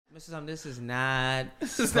This is not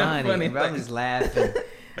funny. Bro, I'm just laughing.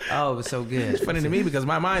 Oh, it was so good. It's funny to me because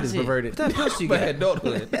my mind is perverted. What pencil you got?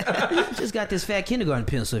 Adulthood. Just got this fat kindergarten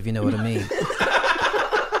pencil, if you know what I mean. This is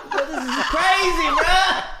crazy, bro.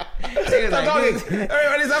 Stop talking.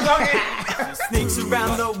 Everybody stop talking. Sneaks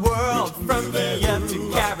around the world from India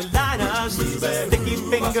to Carolina. She's a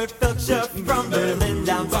sticky-fingered filcher from Berlin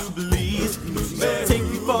down to Belize. She'll take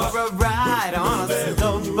you for a ride on a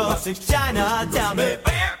slow boat to China. Tell me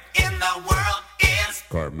where in the world is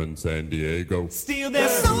Carmen Sandiego? Steal their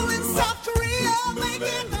soul in South Korea,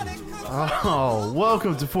 making money. Oh,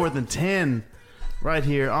 welcome to 4th and 10, right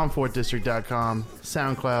here on 4thdistrict.com,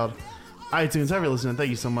 SoundCloud, iTunes. However you're listening, thank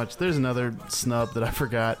you so much. There's another snub that I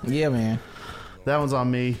forgot. Yeah, man. That one's on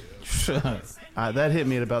me. That hit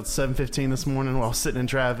me at about 7:15 this morning while sitting in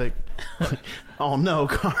traffic. Oh no,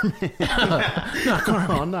 Carmen! Not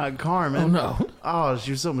Carmen. Oh, not Carmen. Oh no. Oh,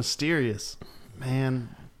 you're so mysterious, man.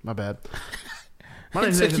 My bad. My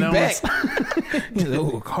name's Took Nathan you Owens. back.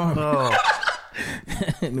 Oh, Carmen. Oh.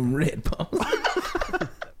 Them red pumps.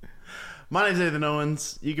 My name's Nathan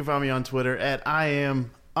Owens. You can find me on Twitter at @IAM_Owens.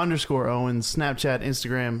 Snapchat,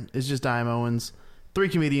 Instagram is just I am Owens. 3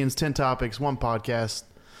 comedians, 10 topics, 1 podcast.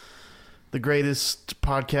 The greatest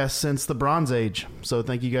podcast since the Bronze Age. So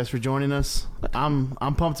thank you guys for joining us. I'm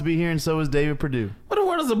pumped to be here, and so is David Perdue. What the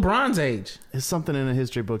word is the Bronze Age? It's something in a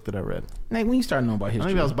history book that I read. Nate, when you start knowing about I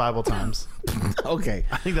history? think that was Bible times. Okay.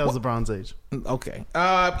 I think that was the Bronze Age. Okay.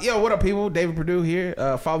 Yo, what up, people? David Perdue here.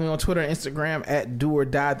 Follow me on Twitter and Instagram at Do or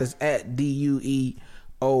Die. That's at DUEORDIE.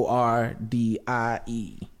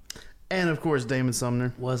 And of course, Damon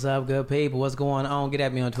Sumner. What's up, good people? What's going on? Get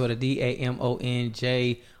at me on Twitter,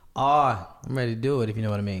 DAMONJR. I'm ready to do it, if you know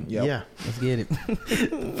what I mean. Yep. Yeah. Let's get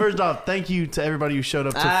it. First off, thank you to everybody who showed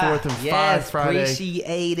up to 4th and 5 Friday.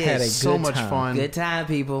 Appreciate it. Had a So good much time. fun. Good time,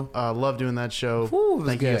 people. Love doing that show. Whew, it was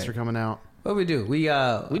Thank you guys good. for coming out. What we do? We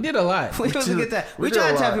We did a lot. it was a good time. we We did try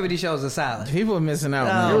a to tell lot. people these shows are silent. People are missing out,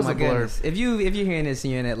 Oh man. It was my a blur. goodness! If you're hearing this and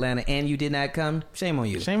you're in Atlanta and you did not come, shame on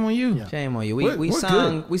you. Shame on you. Yeah. Shame on you. We're We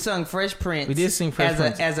sung Fresh Prince. We did sing Fresh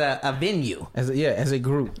Prince. as a venue. As a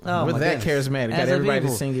group. Oh, We're my that goodness. charismatic. As Got a everybody to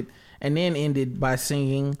people. sing it. And then ended by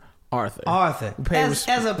singing Arthur. We pay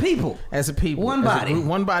as a people. As a people. One As a body. group,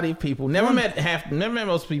 one body of people. Never met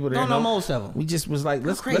most people there. Don't know most of them. We just was like,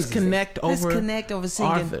 let's Crazy. connect over Let's connect over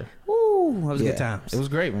singing. Arthur. Woo, that was Yeah. good times. It was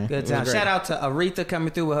great, man. Good It was time. great. Shout out to Aretha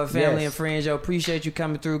coming through with her family Yes. and friends. Yo, appreciate you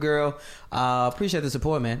coming through, girl. Appreciate the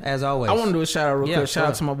support, man. As always. I want to do a shout out real Yeah, quick. Shout sure.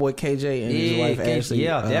 out to my boy KJ and his Yeah, wife KJ. Ashley.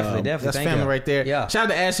 Yeah, definitely. That's Thank family you. right there. Yeah. Shout out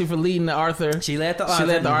to Ashley for leading the Arthur. She led the She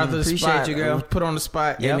led the Arthur. Arthur Appreciate spot. you, girl. Was put on the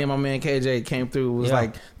spot, Yep. and then my man KJ came through. Was Yeah.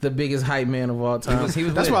 like the biggest hype man of all time. He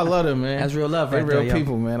was That's with why I it. love him, man. That's real love They're right real there, yo.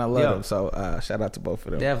 people, man. I love Yo. them. So shout out to both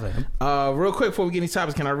of them. Definitely. Real quick before we get any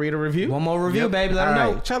topics, can I read a review? One more review, baby. Let All them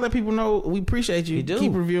right. know. Try to let people know we appreciate you. You do.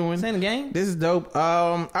 Keep reviewing. Saying the game. This is dope.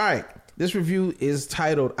 All right. This review is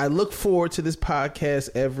titled "I look forward to this podcast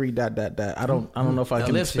every ... I don't know if I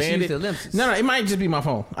can Ellipsis. expand Use it. the ellipsis. No, it might just be my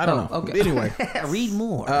phone. I don't know. Okay. Anyway, Read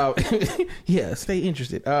more. yeah, stay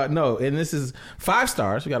interested. No, and this is 5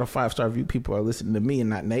 stars. We got a 5-star review. People are listening to me and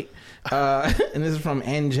not Nate. And this is from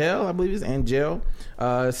Angel. I believe it's Angel.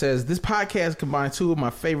 It says, this podcast combines 2 of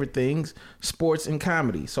my favorite things, sports and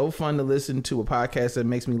comedy. So fun to listen to a podcast that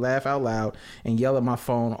makes me laugh out loud and yell at my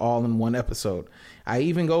phone all in one episode. I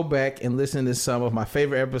even go back and listen to some of my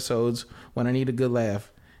favorite episodes when I need a good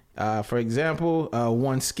laugh. For example,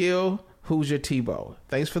 One Skill, Who's Your Tebow?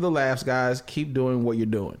 Thanks for the laughs, guys. Keep doing what you're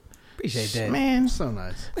doing. Appreciate that. Man, So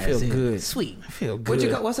nice. I feel That's it. good. Sweet. I feel good. What you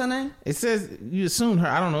got? What's her name? It says you assumed her.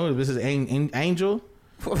 I don't know if this is Angel.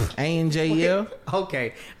 ANJEL.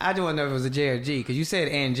 Okay. I just want to know if it was a J or G because you said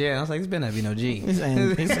Angel. I was like, this better not be no G. It's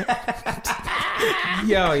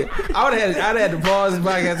Yo, I would have had to pause this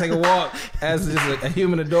podcast, take a walk as just a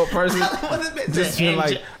human adult person. Just feel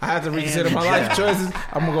like I have to reconsider my life choices.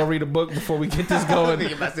 I'm gonna go read a book before we get this going.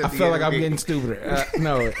 I feel like I'm getting stupider.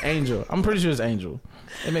 No, Angel. I'm pretty sure it's Angel.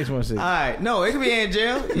 It makes more sense. All right. No, it could be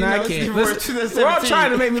Angel. You No, know, I it's can't. referred to the Listen, we're all 17.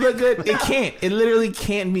 trying to make me look good. It can't. It literally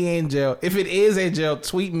can't be Angel. If it is Angel,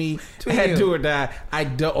 tweet me at you. Do or Die. I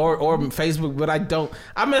do, or Facebook, but I don't.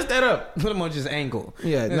 I messed that up. Put them on just angle.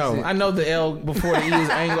 Yeah, That's no. it. I know the L before the E is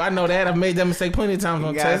angle. I know that. I've made that mistake plenty of times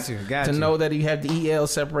on Got tests you, got to you. know that you have the EL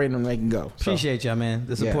separating and they can go. So, Appreciate y'all, man.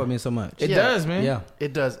 The support means so much. it Yeah. does, man. Yeah.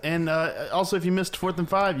 It does. And also, if you missed 4th and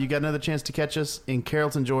 5, you got another chance to catch us in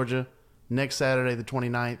Carrollton, Georgia, next Saturday, the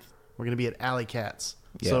 29th. We're going to be at Alley Cats.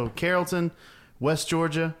 Yeah. So Carrollton, West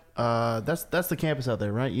Georgia. That's the campus out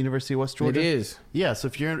there, right? University of West Georgia. It is. Yeah. So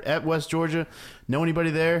if you're at West Georgia, know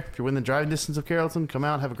anybody there? If you're within the driving distance of Carrollton, come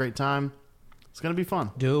out, have a great time. It's going to be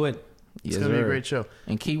fun. Do it. It's going to be a great show.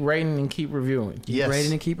 And keep rating and keep reviewing. Yes.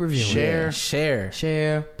 Rating and keep reviewing.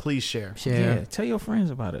 Share. Please share. Yeah. Tell your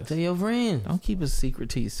friends about us. Tell your friends. Don't keep a secret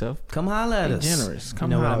to yourself. Come holler at us. Generous.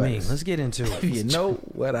 Come you know what I holler at mean. us. Let's get into it. You know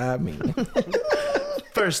what I mean.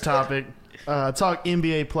 First topic. Talk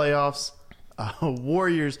NBA playoffs.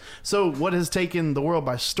 Warriors. So what has taken the world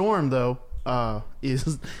by storm, though,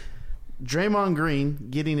 is Draymond Green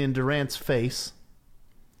getting in Durant's face,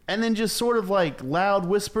 and then just sort of like loud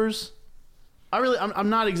whispers. I'm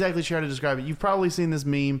not exactly sure how to describe it. You've probably seen this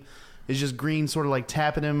meme. It's just Green sort of like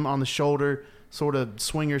tapping him on the shoulder, sort of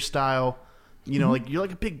swinger style. You know, like you're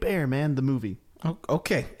like a big bear, man. The movie.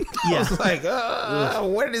 Okay. Yeah. I was like,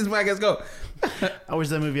 where did this podcast go? I wish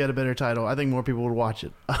that movie had a better title. I think more people would watch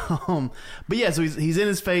it. But yeah, so he's in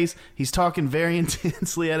his face. He's talking very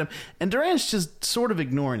intensely at him. And Durant's just sort of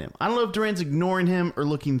ignoring him. I don't know if Durant's ignoring him or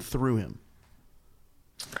looking through him.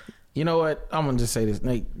 You know what? I'm gonna just say this,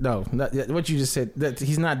 Nate. No, what you just said. That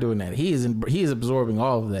he's not doing that. He is absorbing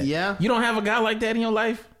all of that. Yeah. You don't have a guy like that in your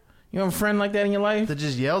life. You have a friend like that in your life That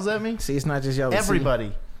just yells at me? See, it's not just yelling.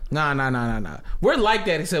 Everybody. Nah. We're like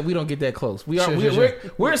that, except we don't get that close.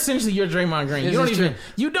 We're essentially your Draymond Green.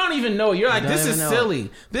 You don't even know. You're like, this is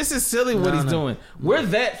silly. This is silly what he's doing. We're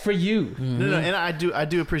that for you. Mm-hmm. No, and I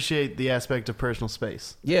do appreciate the aspect of personal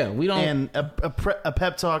space. Yeah, we don't. And a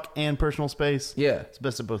pep talk and personal space. Yeah, it's the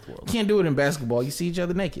best of both worlds. You can't do it in basketball. You see each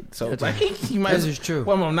other naked, so it's like you might. This is true.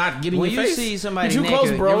 Well, I'm not getting when your you face. see somebody You're too naked,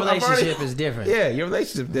 close, bro. your relationship is different. Yeah, your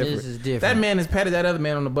relationship different. This is different. That man has patted that other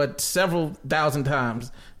man on the butt several thousand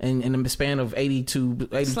times in the span of 82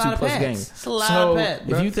 plus games. It's a lot so of pat,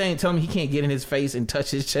 bro. if you tell me he can't get in his face and touch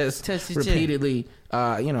his chest repeatedly,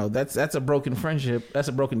 that's a broken friendship. That's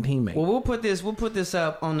a broken teammate. Well, we'll put this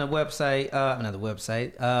up on the website, not the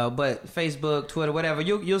website, but Facebook, Twitter, whatever.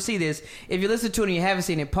 You'll see this. If you listen to it and you haven't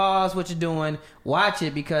seen it, pause what you're doing, watch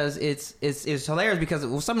it, because it's hilarious. Because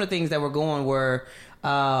some of the things that were going were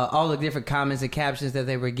all the different comments and captions that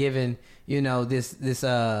they were given. You know, this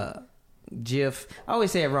GIF. I always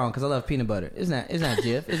say it wrong because I love peanut butter. It's not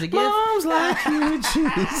GIF. It's a GIF. Mom's like you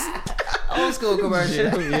cheese. Old school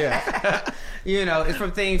commercial. Yeah. You know, it's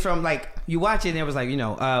from things from like you watch it and it was like,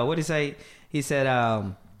 what did he say? He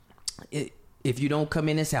said, if you don't come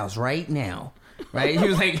in this house right now, right? He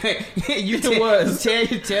was like,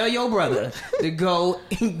 tell your brother to go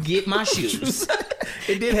and get my shoes.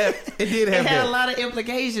 It had a lot of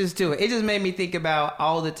implications to it. It just made me think about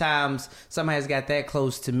all the times somebody's got that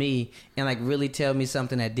close to me and like really tell me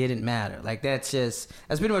something that didn't matter. Like that's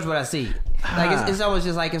pretty much what I see. Like it's almost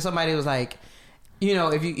just like if somebody was like, if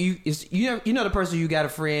you know the person you got a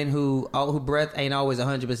friend who breath ain't always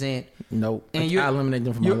 100%. Nope. And I eliminate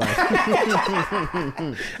them from my life.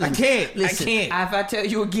 I can't. Listen, if I tell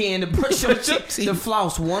you again to brush your teeth, to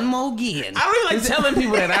floss one more again. I don't even like telling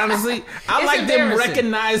people that, honestly. I like them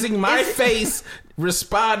recognizing my face,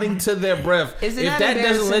 responding to their breath. If that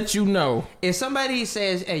doesn't let you know. If somebody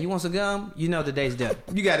says, hey, you want some gum? You know the day's done.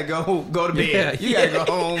 You got to go to bed. You got to go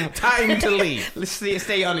home. Time to leave. Let's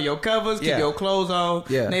stay under your covers. Keep your clothes on.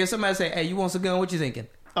 Yeah. Now if somebody say, hey, you want some gum? What you thinking?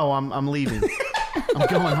 Oh, I'm leaving. I'm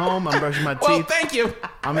going home. I'm brushing my teeth. Well, thank you.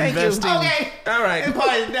 I'm investing. Okay. All right. This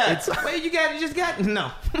party's done. Wait, you just got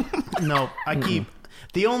no. No, I keep.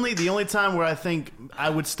 The only time where I think I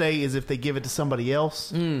would stay is if they give it to somebody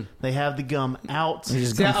else. They have the gum out.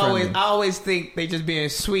 I always think they just being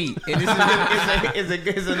sweet. And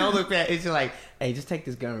this is an older fan. It's just like, hey, just take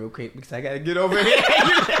this gum real quick because I got to get over here.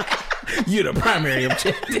 You're the primary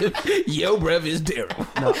objective. Your breath is terrible.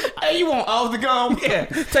 No. Hey, you want all the gum? Yeah.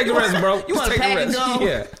 Take the rest, bro. You want a pack of gum?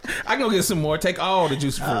 Yeah. I can go get some more. Take all the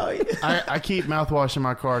juice fruit. I keep mouthwash in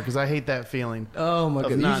my car because I hate that feeling. Oh, my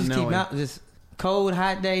God. Not you just knowing. keep just cold,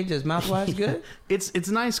 hot day, just mouthwash good? It's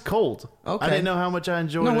nice cold. Okay. I didn't know how much I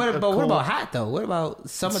enjoyed it. What about hot, though? What about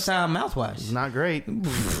summertime mouthwash? It's not great.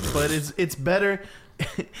 But it's better.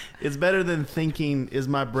 It's better than thinking, is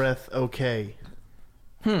my breath okay?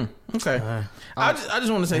 Okay. I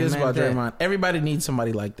just want to say this about Draymond. Everybody needs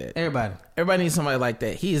somebody like that. Everybody needs somebody like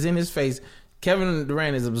that. He is in his face. Kevin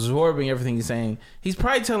Durant is absorbing everything he's saying. He's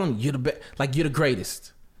probably telling him, you're the best. Like, you're the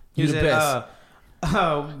greatest. You're the best.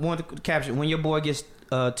 Want to capture when your boy gets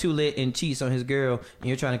too lit and cheats on his girl and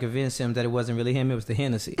you're trying to convince him that it wasn't really him, it was the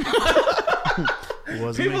Hennessy.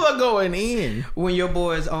 People are going in. When your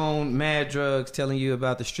boy's on mad drugs telling you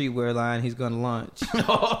about the streetwear line he's going to launch.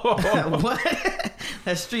 What?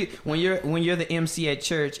 That street. When you're the MC at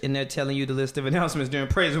church and they're telling you the list of announcements during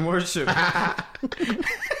praise and worship. I've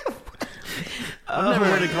never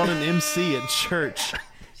heard it called an MC at church.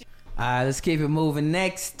 All right, let's keep it moving.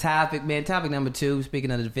 Next topic, man. Topic number 2. Speaking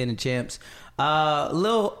of the defending champs,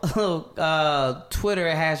 Little Twitter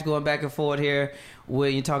hash going back and forth here where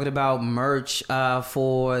you're talking about merch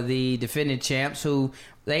for the defending champs who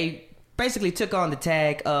they basically took on the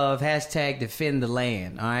tag of hashtag defend the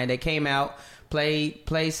land. All right, they came out,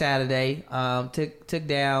 played Saturday, took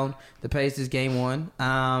down the Pacers game 1,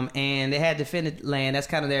 and they had defended land. That's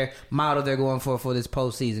kind of their motto they're going for this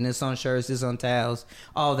postseason. It's on shirts, it's on towels,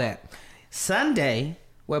 all that. Sunday,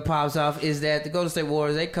 what pops off is that the Golden State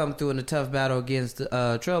Warriors, they come through in a tough battle against the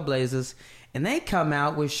Trailblazers, and they come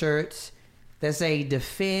out with shirts that say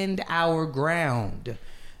defend our ground.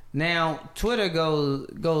 Now, Twitter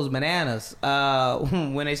goes bananas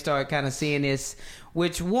when they start kind of seeing this.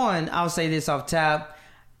 Which one, I'll say this off top,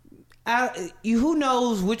 who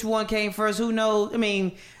knows which one came first? Who knows? I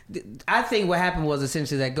mean, I think what happened was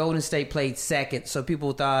essentially that Golden State played second, so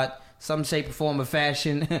people thought some shape or form of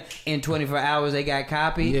fashion in 24 hours they got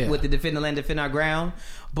copied with the defend the land, defend our ground.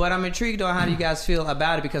 But I'm intrigued on how you guys feel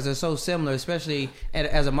about it because they're so similar, especially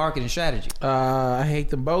as a marketing strategy. I hate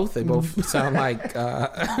them both. They both sound like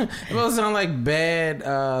bad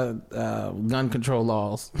gun control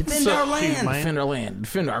laws. Defend our land. Defend our land.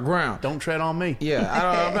 Defend our ground. Don't tread on me.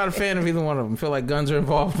 Yeah, I'm not a fan of either one of them. I feel like guns are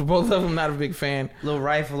involved. Both of them, not a big fan. Little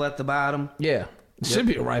rifle at the bottom. Yeah. Should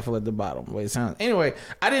be a rifle at the bottom. The way it sounds. Anyway,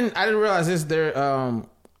 I didn't realize this.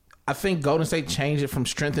 I think Golden State changed it from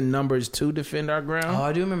strength in numbers to defend our ground. Oh,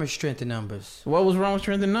 I do remember strength in numbers. What was wrong with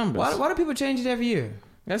strength in numbers? Why do people change it every year?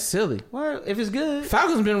 That's silly. Well, if it's good.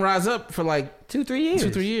 Falcons been rise up for like 2-3 years.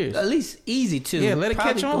 2-3 years. At least easy 2. Yeah, let it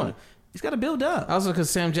catch on. It's got to build up. Also, because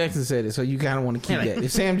Sam Jackson said it, so you kind of want to keep that.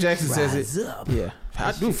 If Sam Jackson says it, up. Yeah,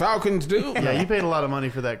 how do Falcons do? Yeah, you paid a lot of money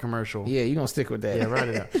for that commercial. Yeah, you gonna stick with that? Yeah, write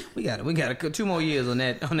it out. We got 2 more years on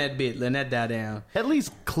that bit, letting that die down. At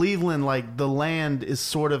least Cleveland, like the land, is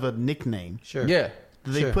sort of a nickname. Sure. Yeah.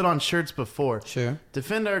 They put on shirts before. Sure.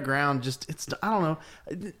 Defend our ground. I don't know.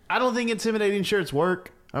 I don't think intimidating shirts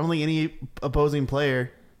work. I don't think any opposing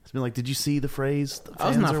player has been like, did you see the phrase the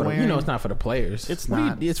fans it's not are for wearing? it's not for the players. It's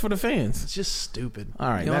not. It's for the fans. It's just stupid. All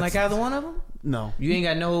right. You don't like either one of them? No. You ain't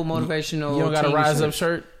got no motivational. You don't got a team rise up shirts?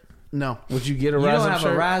 shirt? No. Would you get a You rise don't up have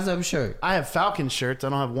shirt? a rise up shirt. I have Falcon shirts. I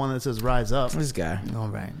don't have one that says Rise Up. This guy. All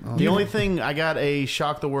right. The only thing, I got a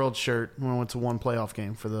Shock the World shirt when I went to one playoff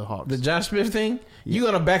game for the Hawks. The Josh Smith thing? You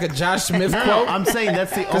gonna back a Josh Smith No, quote? I'm saying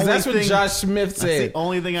that's the only Because that's thing. what Josh Smith said. That's the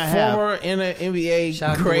only thing I have. Former NBA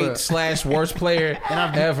Shock the great world. / worst player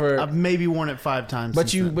ever. I've maybe worn it 5 times.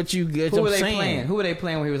 But since you then. get Who what were I'm they saying. playing? Who were they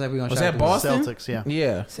playing when he was like, we're going to Was shock that the world? Boston? Celtics, yeah.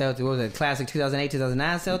 Yeah. Celtics. What was that? Classic 2008,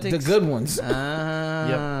 2009 Celtics? The good ones.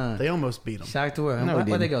 Yep. They almost beat them. Shock the world. No, we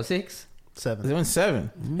Where'd they didn't. go? 6? 7. They went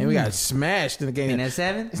 7. And we got smashed in the game. And that's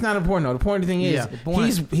 7? It's not important though. The point of the thing is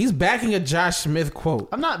Yeah. he's backing a Josh Smith quote.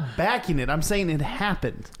 I'm not backing it. I'm saying it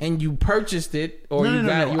happened. And you purchased it or you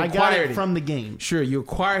No. you I acquired got it from the game. Sure, you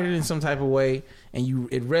acquired it in some type of way and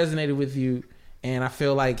it resonated with you, and I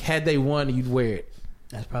feel like had they won, you'd wear it.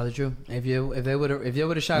 That's probably true. If they would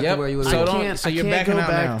have shocked Yep. the world, you would So have. don't- so you're I can't backing go out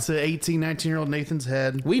back now. to 18, 19-year-old Nathan's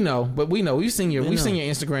head. We know. We've seen your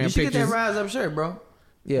Instagram You should get pictures. that rise up shirt, bro.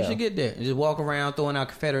 You Yeah. should get there and just walk around throwing out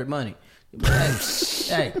Confederate money.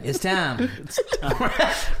 Hey, it's time.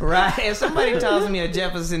 Right? If somebody tells me a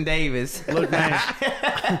Jefferson Davis, Look, man,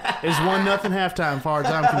 it's 1-0 halftime, as far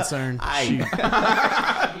as I'm concerned.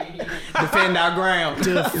 defend our ground.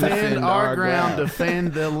 Defend our ground,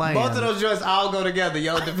 defend the land. Both of those joints all go together.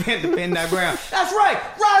 Yo, defend our ground. That's right.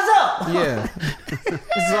 Rise up. Yeah.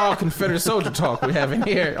 This is all Confederate soldier talk we have in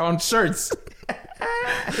here on shirts.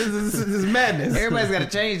 This is madness. Everybody's got to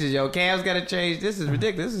change this, yo. Cam's got to change. This is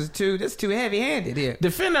ridiculous. This is too heavy-handed here.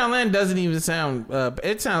 Defend our land doesn't even sound.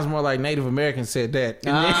 It sounds more like Native Americans said that.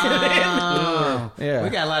 Oh. Yeah. We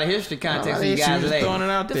got a lot of history context for They you guys just later. throwing it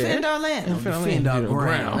out there. Defend our land. Defend our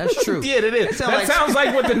ground. That's true. Yeah, it is. That sounds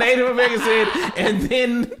like what the Native Americans said,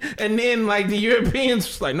 and then like the Europeans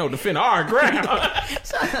was like, no, defend our ground.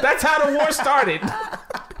 That's how the war started.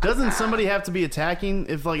 Doesn't somebody have to be attacking?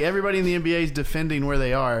 If like everybody in the NBA is defending where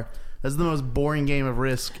they are, that's the most boring game of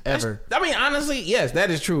Risk ever. I mean, honestly, yes, that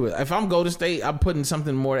is true. If I'm Golden State, I'm putting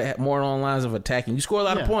something more along lines of attacking. You score a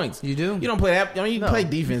lot of points. You do. You don't play that. I mean, you play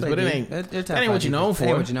defense, but it ain't. That ain't what you're known for. That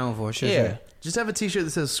ain't what you're known for. Sure. Yeah. Sure. Just have a T-shirt that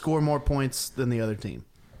says "Score more points than the other team."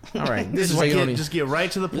 All right. This is why you don't need. Just get right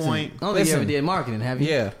to the point. I don't think you ever did marketing, have you?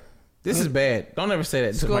 Yeah. This is bad. Don't ever say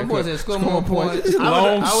that. Score more points.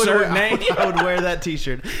 Long shirt name. I would wear that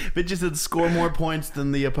T-shirt. If it just said score more points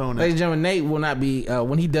than the opponent. Ladies and gentlemen, Nate will not be,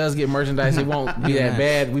 when he does get merchandise, it won't be that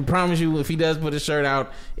bad. We promise you, if he does put his shirt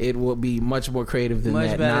out, it will be much more creative than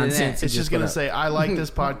that nonsense. It's just going to say, I like this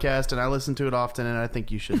podcast and I listen to it often and I think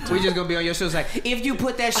you should too. We're just going to be on your shows like, if you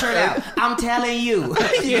put that shirt out, I'm telling you.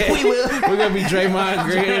 Yeah. We will. We're going to be Draymond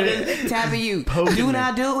Green. Tapping you. Poking Do me.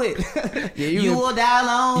 not do it. Yeah, you will die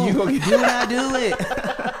alone. Do not do it.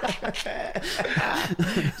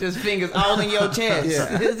 Just fingers all in your chest.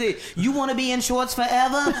 Yeah. That's it. You want to be in shorts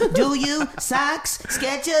forever? Do you? Socks?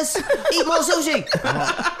 Skechers? Eat more sushi.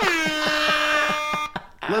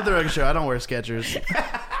 Let the record show, I don't wear Skechers.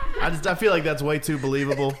 I feel like that's way too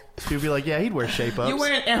believable. People be like, yeah, he'd wear shape-ups. You're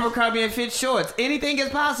wearing Abercrombie and Fitch shorts. Anything is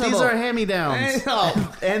possible. These are hand-me-downs.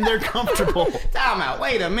 Oh. And they're comfortable. Time out.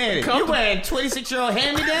 Wait a minute. You're wearing 26-year-old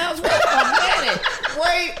hand-me-downs? Wait a minute.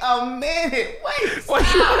 Wait a minute.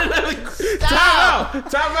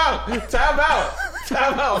 Time out.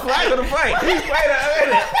 Flag on the play. Wait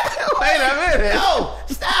a minute. No.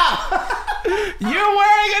 Stop. You're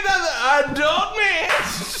wearing another adult man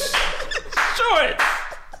short.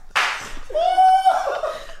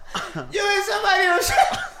 You and somebody else.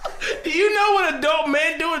 Do you know what adult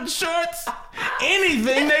men do in shorts?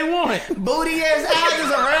 Anything they want. Booty ass out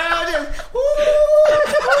just around. Just,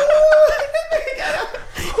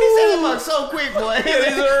 he said it was so quick, boy.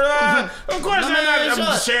 Of course,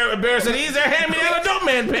 I'm embarrassing. These are hand-me-down adult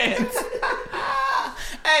man pants.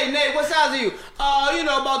 Hey, Nate, what size are you?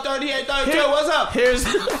 About 38, 32. What's up? Here's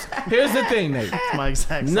the thing, Nate. It's my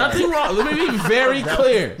exact size. Nothing wrong. Let me be very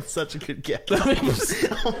clear. Such a good guess.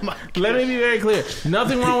 Oh my God. Let me be very clear.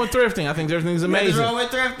 Nothing wrong with thrifting. I think thrifting is amazing. Nothing wrong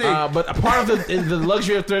with thrifting. But a part of the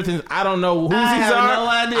luxury of thrifting is I don't know whose these are. I have no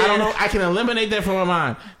idea. I don't know. I can eliminate that from my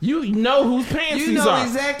mind. You know whose pants You these know are.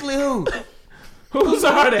 exactly who. Whose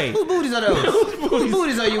are they? Whose booties are those? Whose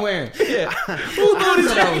booties are you wearing? Yeah. Whose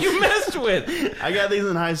booties have you messed with? I got these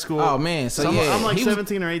in high school. Oh man, so yeah, I'm like he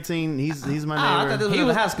 17 or 18. He's my neighbor. I thought this was he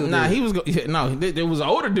was high school. Nah, he was. There was an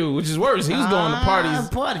older dude, which is worse. He was going to parties.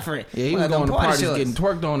 Party friend. Yeah, he was going to parties, getting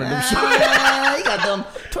twerked on in them shorts. He got them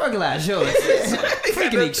twerk-a-lot shorts.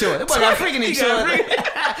 Freaking shorts. That boy got freaking shorts.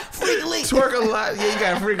 Freaking Twerk a lot. Yeah, you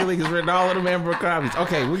got freaking league. It's written all of them Abercrombie's.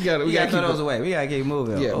 Okay, we got to throw those away. We got to keep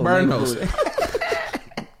moving. Yeah, burn those.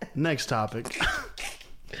 Next topic.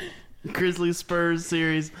 Grizzlies Spurs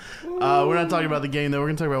series. We're not talking about the game, though. We're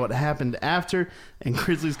going to talk about what happened after. And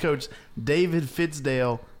Grizzlies coach David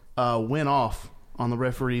Fitzdale went off on the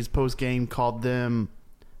referees post-game, called them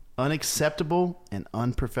unacceptable and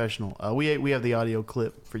unprofessional. We have the audio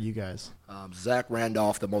clip for you guys. Zach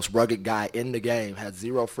Randolph, the most rugged guy in the game, had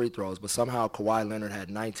 0 free throws, but somehow Kawhi Leonard had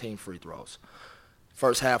 19 free throws.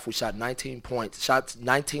 First half, we shot 19 shots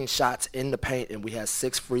in the paint, and we had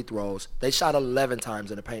 6 free throws. They shot 11 times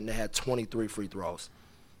in the paint, and they had 23 free throws.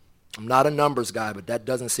 I'm not a numbers guy, but that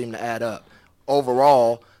doesn't seem to add up.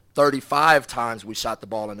 Overall, 35 times we shot the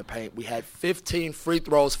ball in the paint. We had 15 free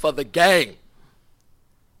throws for the game.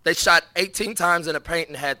 They shot 18 times in the paint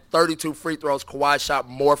and had 32 free throws. Kawhi shot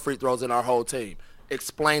more free throws than our whole team.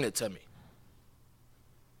 Explain it to me.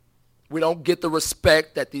 We don't get the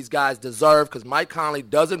respect that these guys deserve because Mike Conley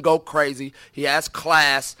doesn't go crazy. He has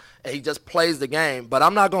class, and he just plays the game. But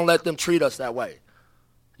I'm not going to let them treat us that way.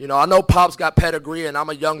 I know Pop's got pedigree, and I'm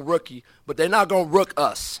a young rookie, but they're not going to rook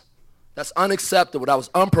us. That's unacceptable. That was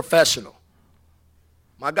unprofessional.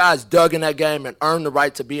 My guys dug in that game and earned the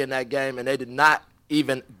right to be in that game, and they did not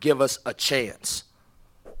even give us a chance.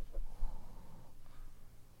 All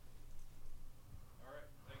right,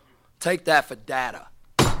 thank you. Take that for data.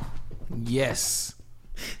 Yes.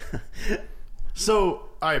 So,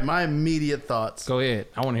 all right, my immediate thoughts. Go ahead.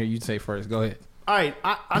 I want to hear you say first. Go ahead. All right,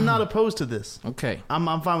 I'm not opposed to this. Okay.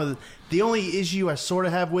 I'm fine with it. The only issue I sort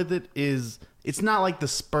of have with it is it's not like the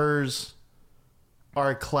Spurs are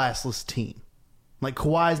a classless team. Like,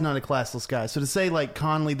 Kawhi's not a classless guy. So to say, like,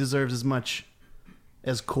 Conley deserves as much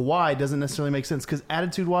as Kawhi doesn't necessarily make sense because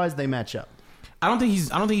attitude-wise, they match up. I don't think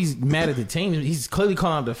he's mad at the team. He's clearly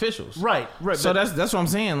calling out the officials. Right. So that's what I'm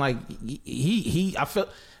saying. Like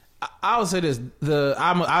I would say this.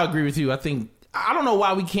 I agree with you. I don't know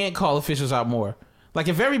why we can't call officials out more. Like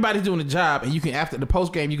if everybody's doing the job and you can after the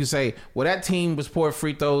post game you can say, well that team was poor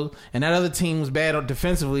free throws and that other team was bad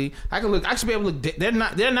defensively. I should be able to look.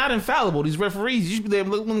 They're not infallible. These referees, you should be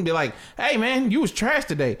able to look and be like, hey man, you was trash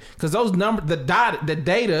today because those numbers, the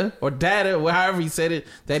data, or however he said it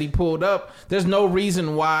that he pulled up. There's no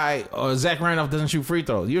reason why Zach Randolph doesn't shoot free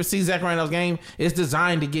throws. You ever see Zach Randolph's game? It's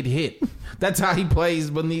designed to get hit. That's how he plays.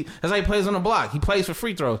 That's how he plays on the block. He plays for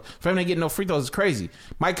free throws. For him to get no free throws is crazy.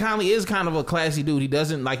 Mike Conley is kind of a classy dude. You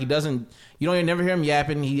don't even never hear him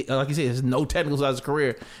yapping. He, like you said, there's no technicals out of his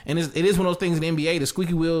career. And it is one of those things in the NBA, the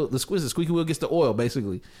squeaky wheel gets the oil,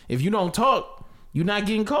 basically. If you don't talk, you're not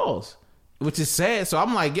getting calls, which is sad. So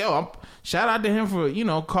I'm like, shout out to him for,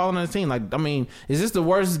 calling on the team. Like, I mean, is this the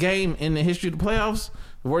worst game in the history of the playoffs?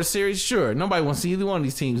 The worst series? Sure. Nobody wants to see either one of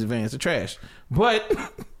these teams advance. They're trash. But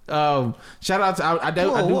shout out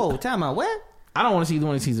to Whoa, time out. What? I don't want to see either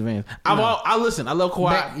one of these teams advance. I listen. I love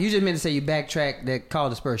Kawhi. You just meant to say you backtrack that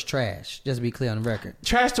called the Spurs trash. Just to be clear on the record.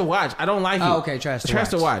 Trash to watch. I don't like it. Oh, okay, trash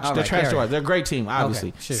to watch. They're trash to watch. They're a great team, obviously.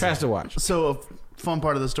 Okay, sure. Trash to watch. So a fun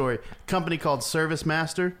part of the story: company called Service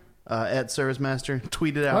Master at Service Master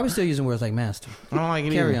tweeted out. Why are we still using words like master? I don't like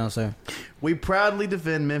it Carry either. on, sir. We proudly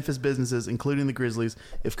defend Memphis businesses, including the Grizzlies.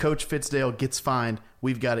 If Coach Fitzdale gets fined,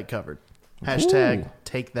 we've got it covered. Hashtag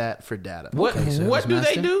take that for data. What do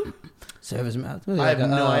they do? Service master. I have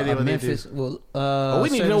no idea what Memphis, they do. Well, We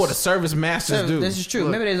need to know what the service masters do. This is true.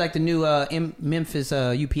 Look. Maybe there's like the new Memphis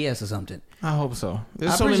UPS or something. I hope so.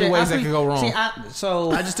 There's I so many appreciate- ways I that could go wrong. See,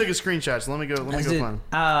 I just took a screenshot, so let me go find it.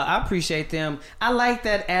 I appreciate them. I like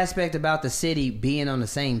that aspect about the city being on the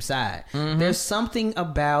same side. Mm-hmm. There's something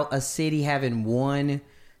about a city having one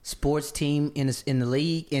sports team in the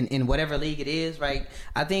league, in whatever league it is, right?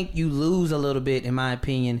 I think you lose a little bit, in my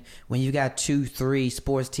opinion, when you got 2-3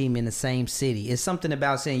 sports team in the same city. It's something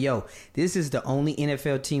about saying, yo, this is the only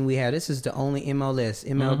NFL team we have. This is the only MLS,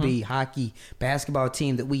 MLB, hockey, basketball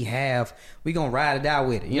team that we have. We gonna ride it out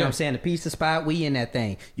with it. You know what I'm saying? The pizza spot, we in that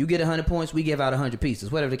thing. You get 100 points, we give out 100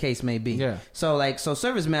 pizzas, whatever the case may be. Yeah. So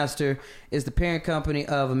Service Master is the parent company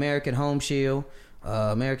of American Home Shield,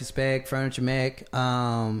 American Spec, Furniture Mac,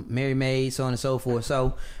 Mary Maid, so on and so forth.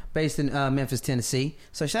 So based in Memphis, Tennessee.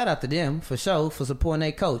 So shout out to them for supporting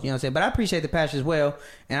their coach. You know what I'm saying? But I appreciate the passion as well.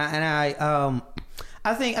 And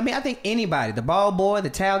I think anybody, the ball boy,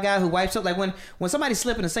 the towel guy who wipes up, like when somebody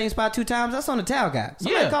slip in the same spot 2 times, that's on the towel guy.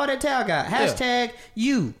 Somebody call that towel guy. Hashtag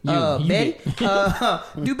you Betty,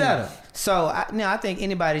 do better. So I think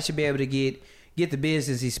anybody should be able to get the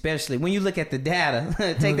business, especially when you look at the data.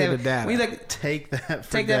 Take that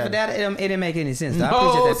for data. It didn't make any sense. Though. I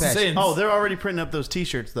appreciate that passion. Oh, they're already printing up those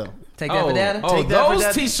T-shirts though. Take that for data. Take that for those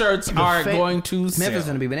data. T-shirts are going to sell. Memphis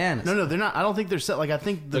gonna be bananas. No, they're not. I don't think they're set. Like I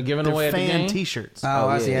think They're giving away at the fan game? T-shirts. Oh,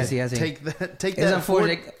 I see. Take that. It's For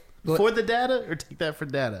unfortunate. the data, or take that for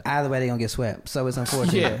data. Either way, they're gonna get swept. So it's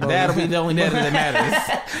unfortunate. Yeah, that'll be the only data that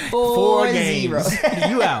matters. 4 games.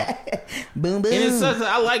 You out. Boom, boom. And it sucks.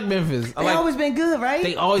 I like Memphis. They always been good, right?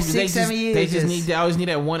 They always 6-7 years. They always need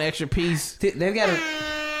that one extra piece. They've got to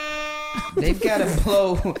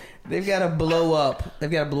blow. They've got to blow up.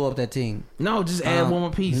 They've got to blow up that team. No, just add one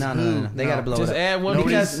more piece. No. They got to blow it up. Just add one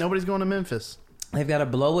piece. Nobody's going to Memphis. They've got to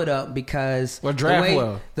blow it up because Or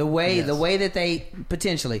draft the way that they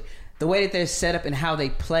potentially. The way that they're set up and how they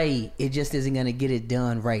play, it just isn't going to get it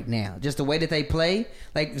done right now. Just the way that they play,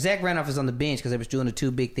 like Zach Randolph is on the bench because they was doing the 2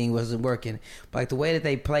 big thing, wasn't working. But like the way that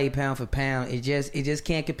they play pound for pound, it just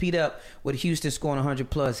can't compete up with Houston scoring 100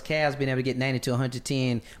 plus, Cavs being able to get 90 to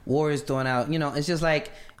 110, Warriors throwing out. It's just like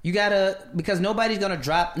you gotta, because nobody's gonna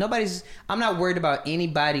drop. I'm not worried about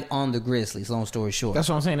anybody on the Grizzlies. Long story short, That's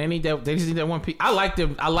what I'm saying. They just need that one piece. I like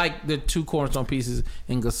them. I like the 2 cornerstone pieces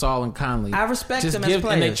in Gasol and Conley. I respect them as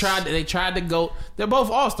players. And they tried to go. They're both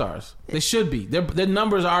all-stars. They should be. Their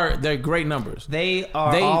numbers they're great numbers. They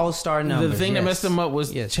are all-star numbers. The thing that messed them up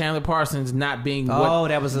was Chandler Parsons not being what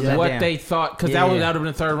they thought, because that would have been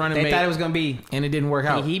the third running mate. They thought it was gonna be, and it didn't work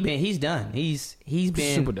out. He's done. He's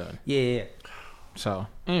been super done. Yeah. So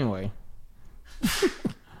anyway,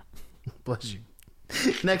 Bless you.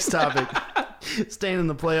 Next topic. Staying in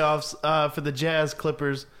the playoffs for the Jazz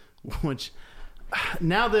Clippers, which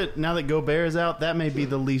now that Gobert is out, that may be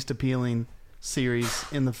the least appealing series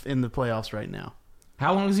in the playoffs right now.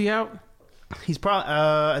 how long is he out? He's probably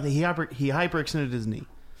I think he hyperextended his knee,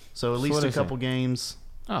 so at least a couple games.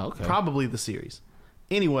 Oh, okay. Probably the series.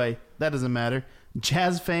 Anyway, that doesn't matter.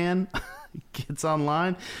 Jazz fan gets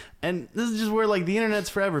online, and this is just where like the internet's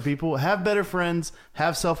forever. People have better friends,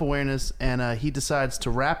 have self-awareness, and he decides to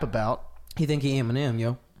rap about. He think he Eminem,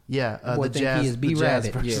 yo. Yeah, Boy the think Jazz, he is the Jazz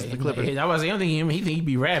B-Rabbit. versus the Clippers. I was saying, he think he'd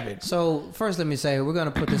be rabid. So first, let me say we're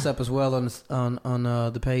gonna put this up as well on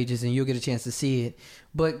the pages, and you'll get a chance to see it.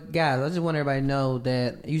 But guys, I just want everybody to know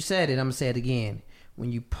that you said it. I'm gonna say it again.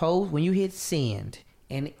 When you hit send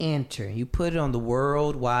and enter, you put it on the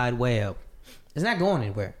World Wide Web. It's not going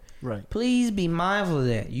anywhere. Right. Please be mindful of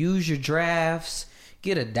that. Use your drafts.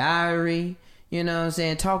 Get a diary. You know what I'm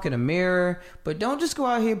saying? Talk in a mirror. But don't just go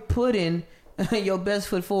out here putting your best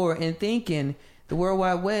foot forward and thinking the World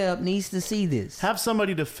Wide Web needs to see this. Have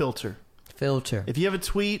somebody to filter. Filter. If you have a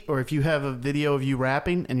tweet or if you have a video of you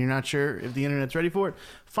rapping and you're not sure if the internet's ready for it,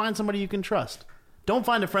 find somebody you can trust. Don't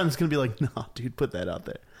find a friend that's going to be like, no, dude, put that out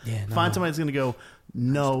there. Yeah, no. Find somebody that's going to go,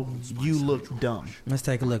 no, you look dumb. Let's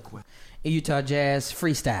take a look. Utah Jazz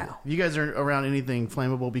freestyle. If you guys are around anything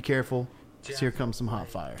flammable, be careful. Just here comes some hot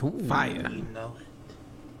fire. Fire.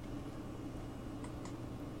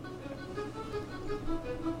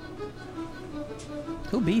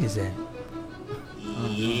 Who beat is that?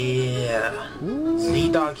 Yeah.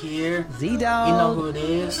 Z-Dog here. Z-Dog. You know who it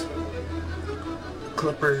is?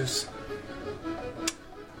 Clippers.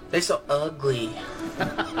 They so ugly.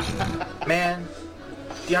 Man,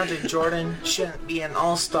 DeAndre Jordan shouldn't be an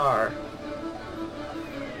all-star.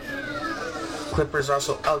 Clippers are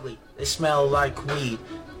so ugly. They smell like weed.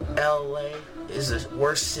 LA is the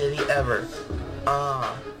worst city ever.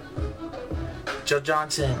 Joe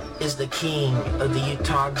Johnson is the king of the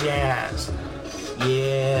Utah Jazz.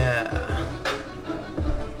 Yeah.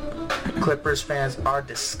 Clippers fans are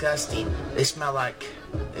disgusting. They smell like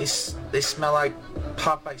they smell like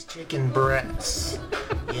Popeye's chicken breasts.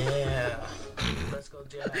 Yeah. Let's go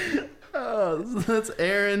Jazz. Oh, that's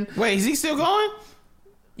Aaron. Wait, is he still going?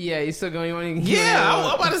 Yeah, he's still going. You want to Yeah,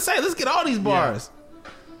 I'm about to say, let's get all these bars.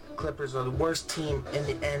 Clippers are the worst team in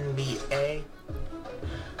the NBA.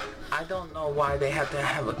 I don't know why they have to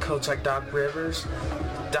have a coach like Doc Rivers.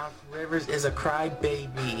 Doc Rivers is a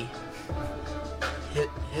crybaby.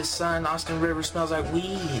 His son, Austin Rivers, smells like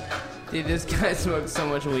weed. Dude, this guy smokes so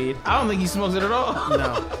much weed. I don't think he smokes it at all.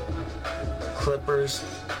 No. Clippers,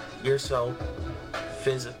 you're so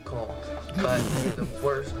physical. But you're the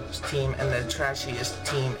worst team and the trashiest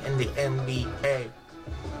team in the NBA.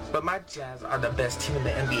 But my Jazz are the best team in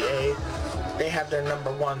the NBA. They have their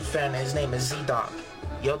number one fan, and his name is Z-Dog.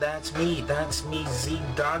 Yo, that's me,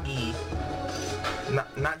 Z-Doggy.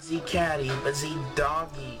 Not Z-Caddy, but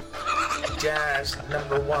Z-Doggy. Jazz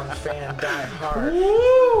number one fan, die hard.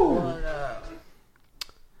 What up?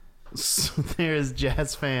 So there's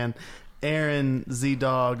Jazz fan Aaron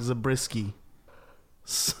Z-Dog Zabriskie.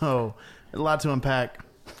 So, a lot to unpack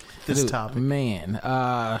this topic. Man,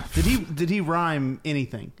 Did he rhyme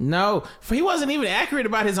anything? no, he wasn't even accurate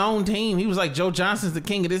about his own team. He was like, Joe Johnson's the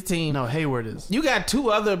king of this team. No, Hayward is. You got two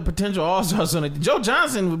other potential all-stars on it. Joe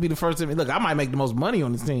Johnson would be the first. Look, I might make the most money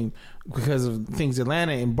on this team because of things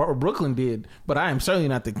Atlanta and Brooklyn did, but I am certainly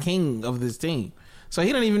not the king of this team. So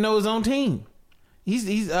he don't even know his own team.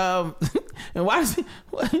 He's and why does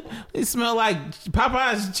he smell like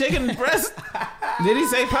Popeye's chicken breast? Did he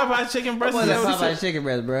say Popeye's chicken breast? What's Is that that what he Popeye's said? chicken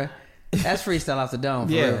breast, bro? That's freestyle off the dome.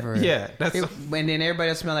 For Yeah, real, for real. yeah, that's- And then everybody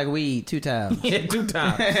else smell like weed 2 times. Yeah, 2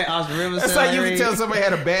 times. Austin Rivers That's smell like you weed. can tell somebody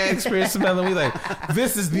had a bad experience smelling weed. Like,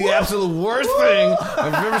 this is the absolute worst thing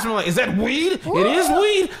I've ever smelled. Like, is that weed? It is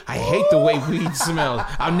weed. I hate the way weed smells.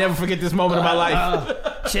 I'll never forget this moment of my life.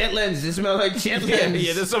 Chitlins. It smells like chitlins.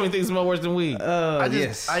 Yeah, there's so many things that smell worse than weed.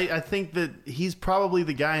 Yes. I think that he's probably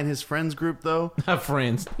the guy in his friends group, though. Have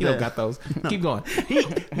friends. You don't got those. Keep going.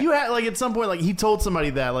 You had, like, at some point, like, he told somebody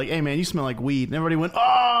that, like, hey, man, you smell like weed. And everybody went,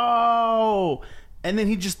 oh! And then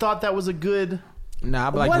he just thought that was a good... Nah,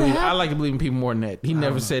 I like to believe in people more than that. He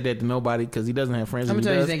never said that to nobody because he doesn't have friends. How and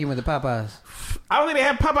many he times you does. think he went to Popeyes? I don't think they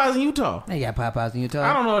have Popeyes in Utah. They got Popeyes in Utah.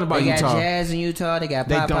 I don't know about They Utah. got Jazz in Utah. They got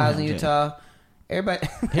They don't Popeyes have in Jazz. Utah. Everybody.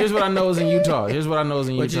 Here's what I know is in Utah. Here's what I know is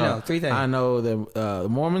in Utah. What you know? 3 things. I know that the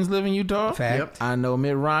Mormons live in Utah. Fact. Yep. I know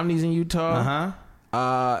Mitt Romney's in Utah.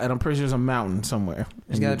 Uh-huh. And I'm pretty sure there's a mountain somewhere.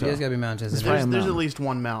 There's got to be mountains. It's probably a There's mountain. at least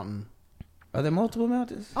one mountain. Are there multiple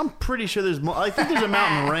mountains? I'm pretty sure there's more. I think there's a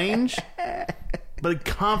mountain range, but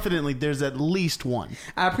confidently there's at least one.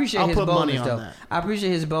 I appreciate I'll his put money bonus, on though. that. I appreciate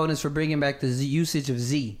his bonus for bringing back the usage of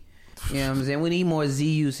Z. You know what I'm saying? We need more Z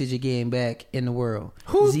usage again back in the world.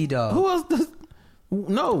 Z-Dog. Who else does?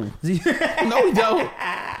 No. Z- No, we don't.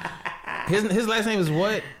 His last name is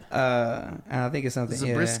what? I think it's something.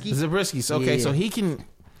 Zabriskie? Zabriskie. So, okay, Yeah. so he can.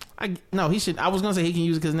 He should. I was gonna say he can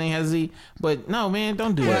use it because his name has Z, but no, man,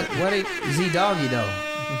 don't do Yeah. that. What Z-Doggy, though?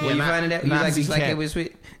 Were you not- finding that? You not like Z-Cat. it was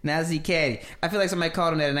sweet? Not Z Caddy. I feel like somebody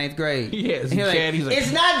called him that in 9th grade. Yeah, Z Caddy. Like,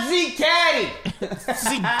 it's not Z Caddy.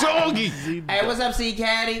 Z Doggy. Hey, what's up, Z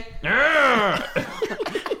Caddy?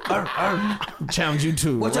 Challenge you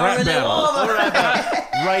to What rap y'all really battle. want?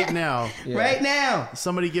 Right now. Right now.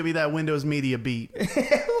 Somebody give me that Windows Media beat.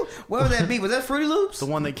 What was that beat? Was that Fruity Loops? The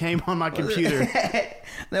one that came on my computer.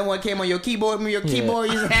 That one came on your keyboard. Remember your keyboard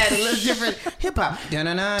used to have a little different hip hop.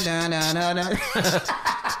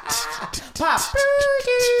 Pop.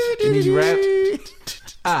 You need to rap?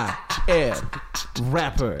 I am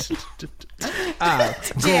rapper. I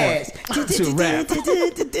Jazz. going to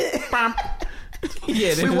rap.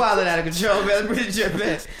 Yeah, We wilding out of control, man. Pretty sure,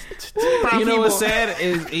 man. you know what's sad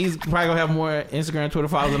is he's probably gonna have more Instagram, Twitter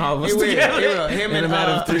followers than all of us He will. together. Him in and a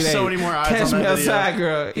matter of 3 there's days. so many more eyes Catch on me that video. outside,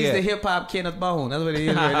 girl. He's Yeah. the hip hop Kenneth Bone. That's what he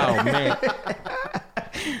is right now. Oh man.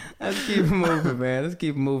 Let's keep it moving, man. Let's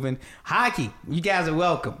keep it moving. Hockey, you guys are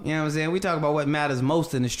welcome. You know what I'm saying? We talk about what matters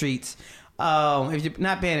most in the streets. If you're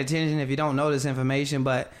not paying attention, if you don't know this information,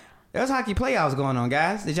 but there's hockey playoffs going on,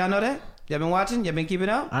 guys. Did y'all know that? Y'all been watching? Y'all been keeping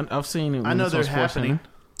up? I've seen it. I know they're happening.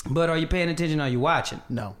 But are you paying attention? Or are you watching?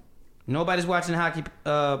 No. Nobody's watching hockey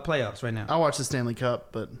playoffs right now. I watched the Stanley Cup,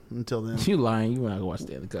 but until then. You lying? You were not gonna watch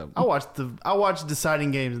Stanley Cup. I watched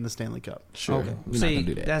deciding games in the Stanley Cup. Sure. Okay. You're See, not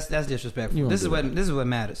gonna do that. that's disrespectful. You won't This do is what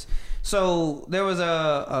matters. So there was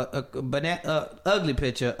a ugly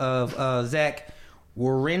picture of Zach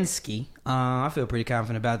Werenski. I feel pretty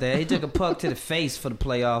confident about that. He took a puck to the face for the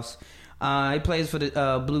playoffs. He plays for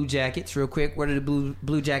the Blue Jackets. Real quick, where do the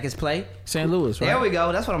Blue Jackets play? St. Louis, right? There we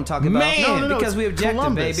go. That's what I'm talking about. Man! No, because it's we objected,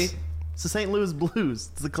 Columbus. baby. It's the St. Louis Blues.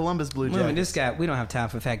 It's the Columbus Blue Wait a Jackets. minute, this guy, we don't have time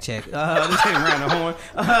for fact check. This ain't around the horn.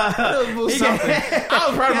 I was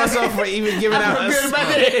proud of myself for even giving out. I'm good about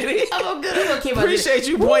that. I'm good. I'm okay about this. Appreciate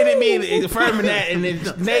you pointing at me and affirming that, and then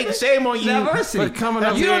Nate, shame on you Diversity. for coming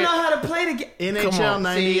up You here. don't know how to play the game. NHL Come on.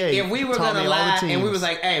 98. See, if we were taught gonna me all the lie and we teams. was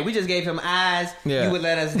like, "Hey, we just gave him eyes," Yeah. you would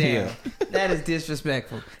let us down. Yeah. That is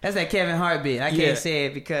disrespectful. That's that Kevin Hart bit. I can't Yeah. say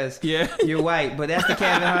it because Yeah. you're white, but that's the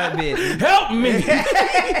Kevin Hart bit. Help me!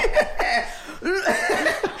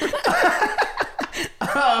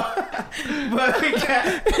 But we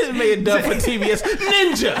got This made done for TBS.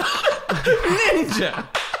 Ninja!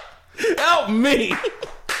 Help me!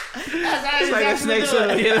 It's like a snake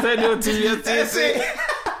show. Yeah, that's how I do it. TBS. That's it.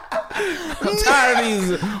 I'm tired of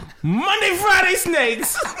these Monday, Friday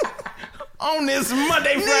snakes on this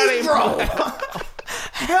Monday, Friday.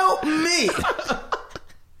 Help me.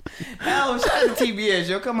 Hell, shout out to TBS,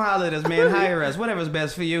 yo. Come holler at us, man. Hire us. Whatever's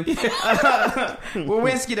best for you.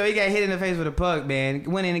 Werenski, though, he got hit in the face with a puck, man.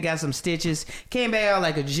 Went in and got some stitches. Came back out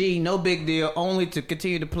like a G. No big deal. Only to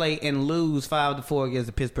continue to play and lose 5-4 against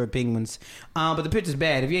the Pittsburgh Penguins. But the picture's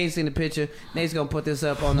bad. If you ain't seen the picture, Nate's going to put this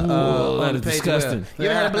up on the, on the is page. disgusting. You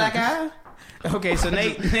ever had a black eye? Okay, so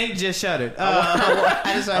Nate just shuddered.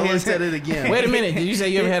 I just saw I his looked at it again. Wait a minute. Did you say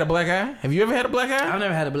you ever had a black eye? Have you ever had a black eye? I've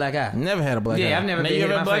never had a black eye. Never had a black eye. Yeah, I've never Nate, been you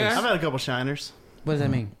hit ever in had a my black face. I've eye? had a couple shiners. What does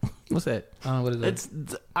that mean? What's that? I don't know what it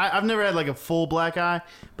is. I've never had like a full black eye,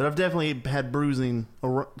 but I've definitely had bruising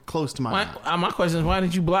close to my eye. My question is, why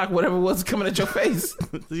did you block whatever was coming at your face?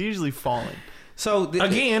 It's usually falling. So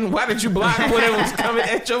Again, why did you block whatever was coming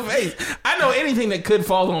at your face? I know anything that could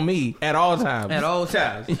fall on me at all times. at all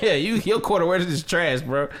times. Yeah, your quarter wears this trash,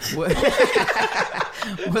 bro.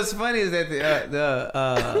 What's funny is that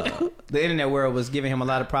the internet world was giving him a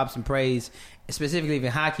lot of props and praise, specifically in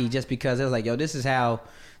hockey, just because it was like, yo, this is how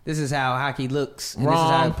hockey looks, and this is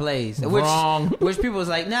how it plays. Wrong. Which people was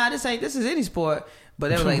like, nah, this is any sport. But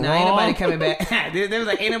they was like, nah, ain't nobody coming back. they was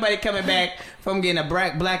like, ain't nobody coming back from getting a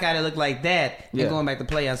black eye that look like that and Yeah. going back to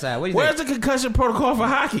play outside. What do you Where's think? the concussion protocol for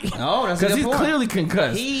hockey? Oh, that's a because good he's point. clearly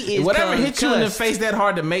concussed. He is Whatever hit you in the concussed. face that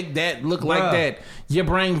hard to make that look like Bruh. that, your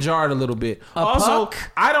brain jarred a little bit. A Also, puck?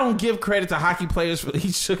 I don't give credit to hockey players for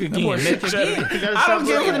he shook again. boy shook Shut again. up. You gotta I don't stop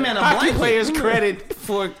give looking at him. hockey Blanket. players credit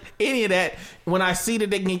for any of that. When I see that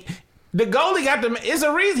they can. The goalie got the. It's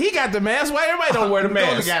a reason he got the mask. Why everybody don't wear the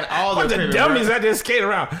mask? got all Bunch the of credit, dummies bro. out there skating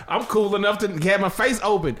around. I'm cool enough to have my face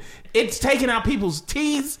open. It's taking out people's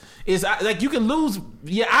teeth. It's like you can lose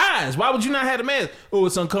your eyes. Why would you not have the mask? Oh,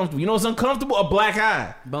 it's uncomfortable. You know what's uncomfortable? A black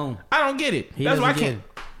eye. Boom. I don't get it. He That's why I doesn't can't.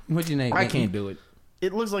 get it. What you name? I can't do it.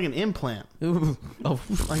 It looks like an implant. Ooh. Oh,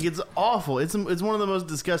 Like it's awful. It's one of the most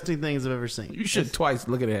disgusting things I've ever seen. you should twice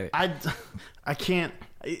look at it. I can't.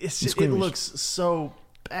 It's just, it squeamish. looks so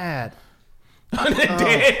bad.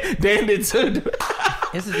 Dan did too.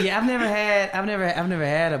 Yeah, I've never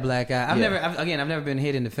had a black eye. I've never been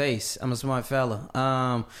hit in the face. I'm a smart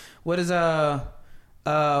fella.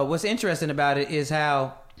 What's interesting about it is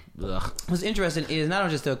how. What's interesting is not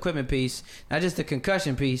just the equipment piece, not just the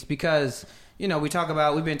concussion piece, because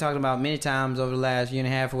we've been talking about many times over the last year and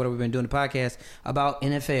a half or whatever we've been doing the podcast about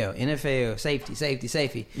NFL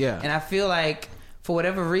safety. Yeah. And I feel like for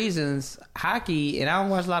whatever reasons, hockey, and I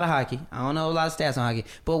don't watch a lot of hockey. I don't know a lot of stats on hockey.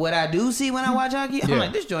 But what I do see when I watch hockey, I'm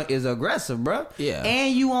like, this joint is aggressive, bro. Yeah.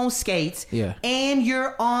 And you on skates. Yeah. And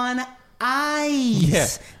you're on ice. Yeah.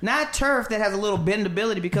 Not turf that has a little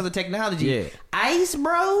bendability because of technology. Yeah. Ice,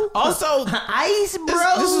 bro. Also, ice,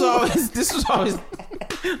 bro. This was always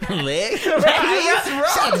leg. Ice, bro.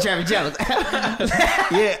 Shout out to Travis Jealous.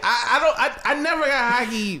 Yeah, I never got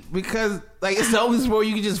hockey because like it's the only sport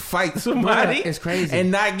you can just fight somebody. It's crazy.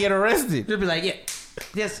 And not get arrested. They'll be like,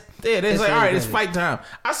 yes. Yeah, it's like, really all right, it's crazy. fight time.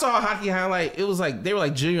 I saw a hockey highlight. It was like they were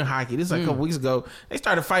like junior hockey. This is like a couple weeks ago. They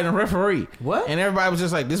started fighting a referee. What? And everybody was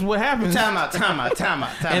just like, "This is what happens." Time out.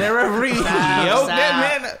 And the referee,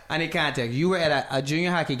 that man I need context. You were at a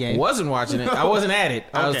junior hockey game. wasn't watching it. I wasn't at it.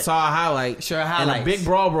 I Okay. saw a highlight. Sure, And highlights. a big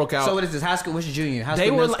brawl broke out. So what is this? High school? What's your junior? High school,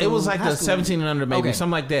 They were. middle It was school? like High the school? 17 and under, maybe Okay.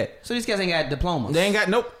 something like that. So these guys ain't got diplomas. They ain't got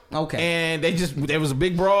nope. Okay. And there was a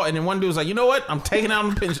big brawl, and then one dude was like, "You know what? I'm taking out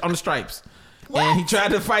on the stripes." And he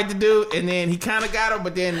tried to fight the dude, and then he kind of got him,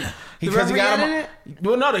 but then because he referee got got him, in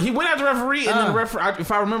well, no, he went after the referee, and then the referee, if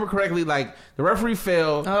I remember correctly, like the referee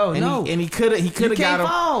fell. Oh, and no. he could have got can't him,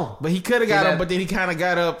 fall. but he could have got that- him, but then he kind of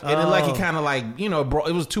got up, and then like he kind of like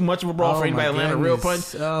it was too much of a brawl Oh, for anybody to my land a real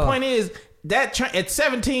punch. goodness. Oh. Point is. At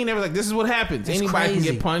 17, they was like, "This is what happens. It's Anybody crazy.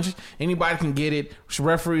 can get punched. Anybody can get it.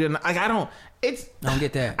 Referee, like I don't. I don't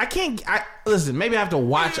get that. I can't. Listen. Maybe I have to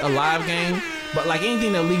watch a live game, but like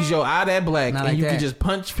anything that leaves your eye that black Not and like you can that. just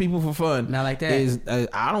punch people for fun. Not like that. Is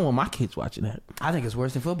I don't want my kids watching that. I think it's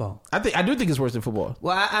worse than football. I do think it's worse than football.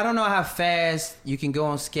 Well, I don't know how fast you can go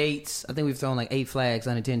on skates. I think we've thrown like 8 flags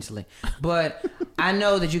unintentionally, but I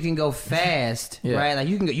know that you can go fast, Yeah. right? Like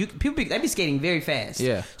you can go. They be skating very fast.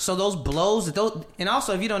 Yeah. So those blows, and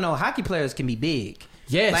also if you don't know, hockey players can be big.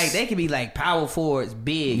 Yes. Like they can be like power forwards,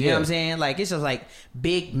 big. You know Yeah. what I'm saying? Like it's just like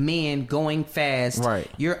big men going fast. Right.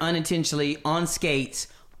 You're unintentionally on skates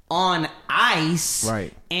on ice.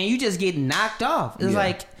 Right. And you just get knocked off. It's Yeah.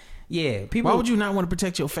 like. Yeah, people. Why would you not want to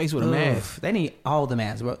protect your face with a mask? They need all the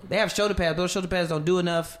masks, bro. They have shoulder pads. Those shoulder pads don't do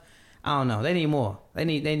enough. I don't know. They need more. They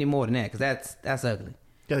need more than that because that's ugly.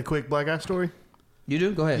 Got a quick black eye story? You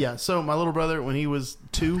do? Go ahead. Yeah. So my little brother, when he was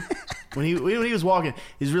 2, when he was walking,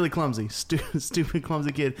 he's really clumsy, stupid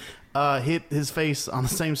clumsy kid. Hit his face on the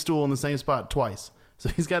same stool in the same spot twice. So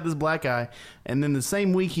he's got this black eye, and then the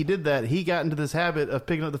same week he did that, he got into this habit of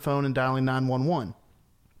picking up the phone and dialing 911,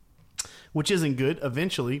 which isn't good.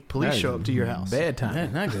 Eventually, police show up to your house. Bad time. Yeah,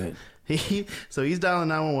 not good. So he's dialing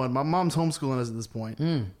 911. My mom's homeschooling us at this point.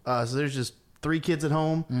 So there's just 3 kids at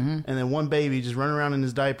home, and then one baby just running around in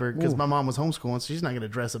his diaper because my mom was homeschooling, so she's not going to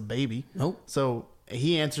dress a baby. Nope. So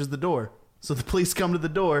he answers the door. So the police come to the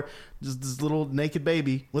door. Just this little naked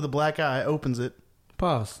baby with a black eye opens it.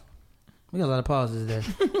 Pause. We got a lot of pauses there.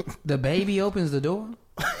 The baby opens the door.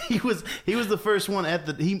 He was the first one at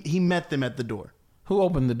the. He met them at the door. Who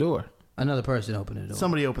opened the door? Another person opened the door.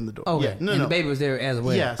 Somebody opened the door. Okay. Yeah. No. And the baby was there as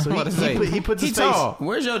well. Yeah. So I'm about to say, he puts his he tall.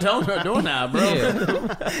 Where's your doorknob, bro?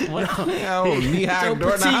 Oh, knee-high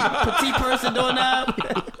doorknob. Petite person doorknob.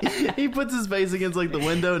 face. He puts his face against like the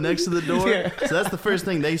window next to the door. Yeah. So that's the first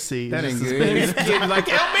thing they see. That is ain't just good. this baby. Kid like,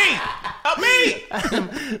 help me!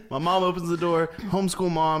 Help me! My mom opens the door.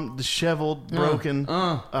 Homeschool mom, disheveled, broken,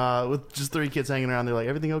 with just 3 kids hanging around. They're like,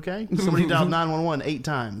 "Everything okay?" Somebody dialed 911 8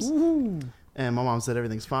 times. And my mom said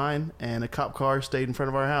everything's fine, and a cop car stayed in front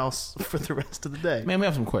of our house for the rest of the day. Man, we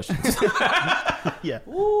have some questions. Yeah.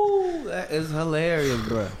 Ooh, that is hilarious,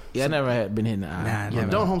 bro. Yeah, I never had been hit in the eye. Nah, Yeah,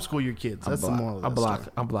 never. don't homeschool your kids. That's the moral of that story.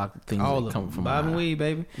 I block things All that of come them. from Bob my and eye. weed,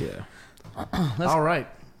 baby. Yeah. All right.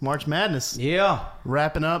 March Madness. Yeah.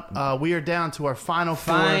 Wrapping up. We are down to our final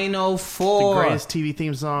 4. Final The 4. greatest TV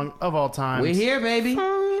theme song of all time. We're here, baby.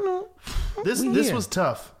 This here. was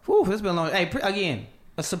tough. Whew, it's been long. Hey, again,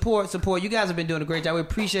 support. You guys have been doing a great job. We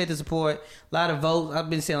appreciate the support. A lot of votes. I've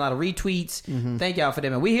been seeing a lot of retweets. Thank y'all for that,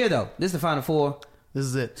 man. We here though. This is the final 4. This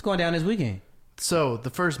is it. It's going down this weekend. So the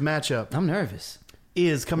first matchup I'm nervous.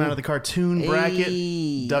 is coming out of the cartoon bracket.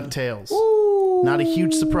 Hey. DuckTales. Ooh. Not a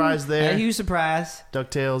huge surprise there. A huge surprise.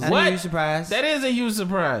 DuckTales. Not a huge surprise. That is a huge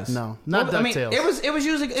surprise. No, not Well, I mean, DuckTales. it was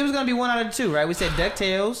usually it was gonna be one out of the 2, right? We said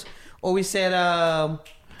DuckTales, or we said Arthur.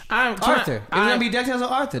 It was gonna be DuckTales or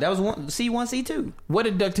Arthur. That was C1, C2. What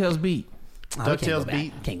did DuckTales beat? Oh, we can't go DuckTales back.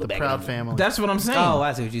 beat Can't go the back Proud anymore. Family. That's what I'm saying. Oh,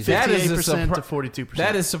 I see what you said. That is a 58% to surpri- 42%.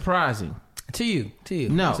 That is surprising. To you.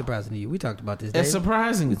 No. Not surprising to you. We talked about this. It's Dave.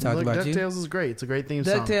 surprising. We talked Look, about you. DuckTales is great. It's a great theme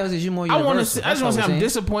song. DuckTales is you more I universal. want to. I just want to say I'm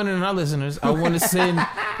disappointed in our listeners. I want to send.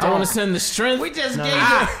 I want to send the strength. We just No.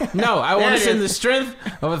 gave you. No, I want There to it send is. the strength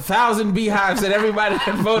of 1,000 beehives that everybody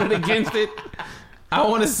that voted against it. I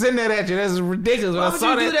want to send that at you. That's ridiculous. When Why I would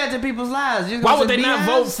saw you do that to people's lives? Why would they not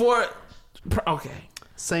vote for it? Okay.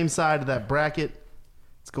 Same side of that bracket.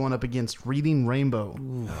 It's going up against Reading Rainbow.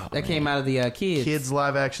 That came out of the kids. Kids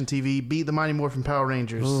live action TV beat the Mighty Morphin Power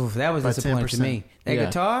Rangers. Ooh, that was by disappointing to 10%. me. That Yeah.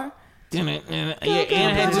 guitar. Yeah, and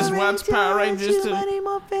I had just watched Power Rangers too.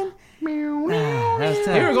 That's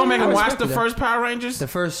tough. You ever go back I and watch respect the it, though. first Power Rangers? The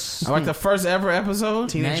first. Like the first ever episode? Man, I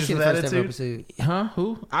Teenagers ain't seen with the first ever Attitude. episode. Huh?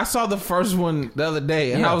 Who? I saw the first one the other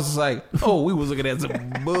day, and Yeah. I was like, "Oh, we was looking at some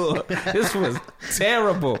bull. This was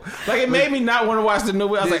terrible. Like it made me not want to watch the new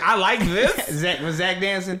one. I was like, I like this. Was Zach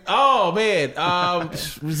dancing? Oh man,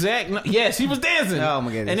 Zach. Yes, he was dancing. Oh,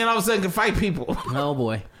 my goodness. And then all of a sudden, could fight people. Oh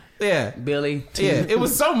boy, Yeah. Billy. Yeah, it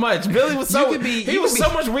was so much. Billy was so he was so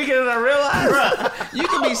much weaker than I realized. You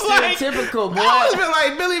can be Like, stereotypical, boy. I was been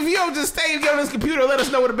like, Billy, if you don't just stay on this computer and let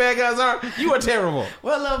us know where the bad guys are, you are terrible.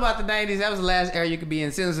 What I love about the 90s, that was the last era you could be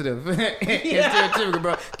insensitive. And stereotypical,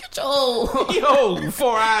 bro. Get your old... Yo,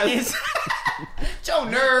 4 eyes. Your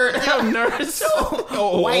nerd. Yo, nerds.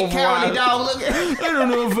 White cowardly dog looking. I don't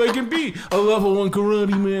know if I can be a level 1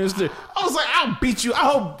 karate master. I was like, I'll beat you. I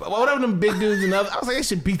hope whatever them big dudes and other. I was like, they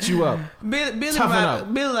should beat you up. Billy Toughen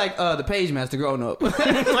up. Billy like the page master growing up.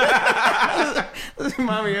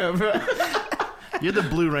 Remind me of, bro. You're the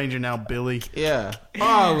Blue Ranger now, Billy. Yeah.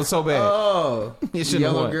 Oh, it was so bad. Oh, You shouldn't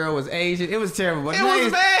have yellow won. girl was Asian. It was terrible. But It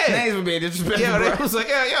was bad. Names were being disrespectful. Yeah, bro. it was like,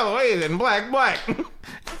 yo, Asian, black.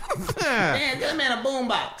 Yeah. Man, get a man a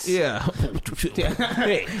boombox. Yeah.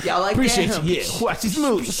 Hey, Y'all like appreciate that? you. Yeah, watch these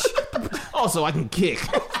moves. Also, I can kick.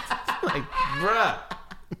 Like, bruh.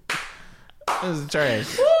 This is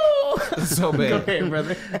trash. It's so Go bad. ahead,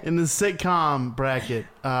 brother. In the sitcom bracket,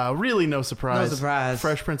 really no surprise. No surprise.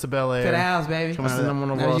 Fresh Prince of Bel-Air. To the house, baby. Coming out of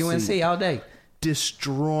that. That was UNC all day.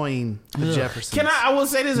 Destroying the Jeffersons. Can I will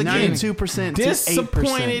say this again. 92% to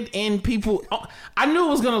Disappointed 8%. in people. Oh, I knew it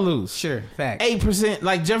was gonna lose. Sure, fact. 8%.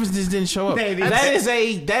 Like Jefferson just didn't show up. Baby.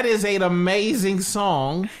 That is an amazing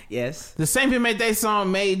song. Yes. The same people made that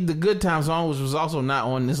song made the Good Time song, which was also not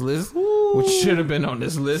on this list, which should have been on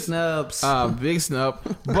this list. Snubs. Big snub.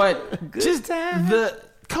 But just time.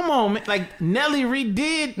 come on, man. Like Nelly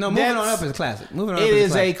redid. No, moving on up is a classic. Moving on It up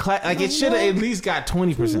is a a classic. like it should have at least got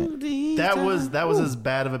 20%. That was as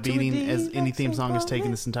bad of a beating as any theme song has taken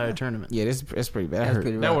this entire tournament. Yeah, that's pretty bad. That's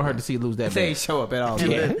pretty That rough, would hurt man. to see you lose that They ain't bad. show up at all.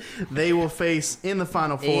 And Yeah. then they will face in the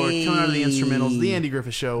final four, coming out of the instrumentals, the Andy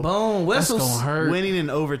Griffith Show, Boom, That's whistles. gonna hurt. winning in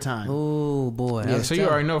overtime. Oh boy. Yeah, so you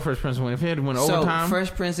already know Fresh Prince win. If he had to win So overtime,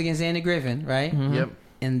 Fresh Prince against Andy Griffin, right? Yep.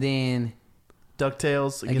 And then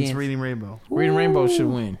DuckTales against Against- Reading Rainbow. Reading Rainbow should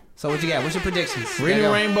win. so what you got? What's your predictions? Reading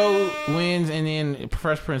There you go. Rainbow wins, and then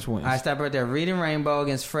Fresh Prince wins. All right, stop right there. Reading Rainbow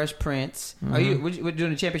against Fresh Prince. Are you we're doing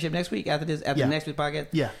the championship next week after this? After Yeah. the next week podcast?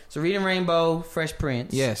 Yeah. So Reading Rainbow, Fresh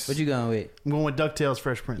Prince. Yes. What you going with? I'm going with DuckTales,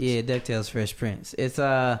 Fresh Prince. Yeah, DuckTails, Fresh Prince. It's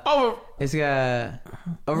Over it's a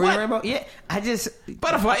What? Reading Rainbow. Yeah, I just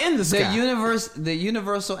Butterfly in the sky. the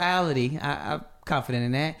universality. I'm confident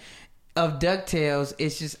in that. Of DuckTales,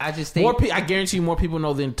 it's just I just think I guarantee you more people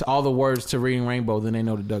know all the words to Reading Rainbow than they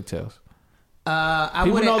know the DuckTales. I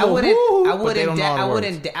People know the woo, but they don't know all the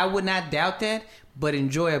words. I would not doubt that, but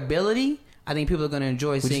enjoyability, I think people are going to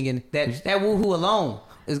enjoy singing that woohoo alone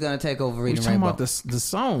is going to take over We're Reading talking Rainbow. about the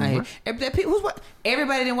song. I bro. hate- that people,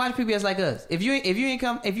 everybody didn't watch PBS like us. If you ain't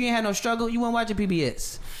had no struggle, you wouldn't watch a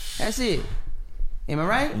PBS. That's it. Am I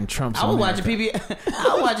right? And Trump's I would watch America. a PBS.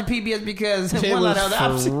 I would watch a PBS because It one of was the other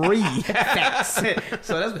options. free. Facts.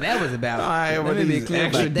 So that's what that was about. All right, Let with me be these clear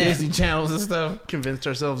extra about that. Disney channels and stuff. Convinced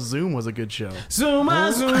ourselves Zoom was a good show.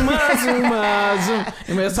 Zuma, Zuma, Zuma, Zuma.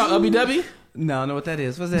 You let's talk UBW? No, I don't know what that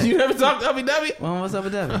is. What's that? You never talked UBW? Well, what's up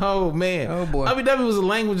with that? Oh, man. Oh, boy. UBW was a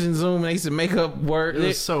language in Zoom, and they used to make up words. It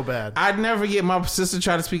was so bad. I'd never forget my sister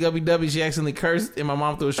tried to speak UBW. She accidentally cursed, and my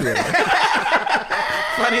mom threw a shoe at her.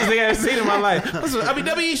 Funniest thing I've ever seen in my life. What's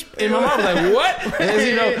UBW? And my mom was like, what? And as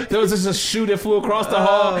you know, there was just a shoe that flew across the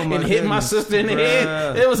hall and hit my sister in the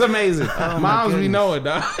head. It was amazing. Moms, we know it,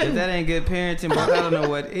 dog. If that ain't good parenting, bro, I don't know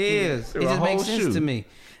what is. It A just whole makes sense shoe. to me.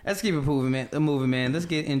 Let's keep it moving, man. Let's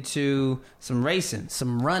get into some racing,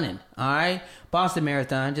 some running. All right, Boston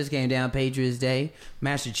Marathon just came down Patriots Day,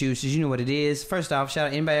 Massachusetts. You know what it is. First off, shout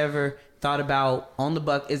out. Anybody ever thought about on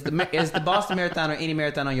the is the Boston Marathon or any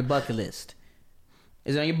marathon on your bucket list?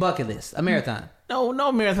 Is it on your bucket list? A marathon? No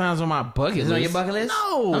marathons on my bucket list. Is it on your bucket list?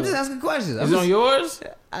 No. I'm just asking questions. Is it on yours?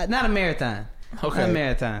 Not a marathon. Okay. A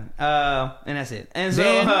marathon. And that's it. And so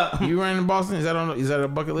Dan, you ran in Boston? Is that a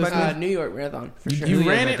bucket list? New York Marathon for sure. You New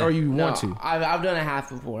York ran it or you No, want to? I've done a half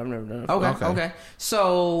before. I've never done it. Okay.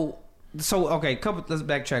 So okay, let's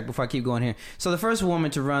backtrack before I keep going here. So the first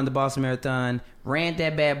woman to run the Boston Marathon ran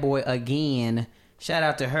that bad boy again. Shout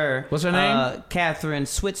out to her. What's her name? Catherine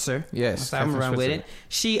Switzer. Yes, So I'm Catherine run with Switzer. it.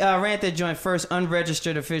 She ran that joint first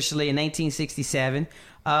unregistered officially in 1967.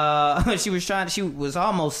 She was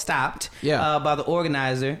almost stopped by the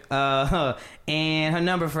organizer. And her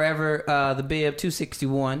number forever, the bib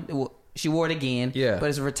 261. She wore it again. Yeah. But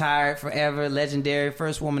it's retired forever, legendary,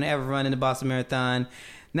 first woman to ever run in the Boston Marathon.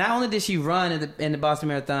 Not only did she run in the Boston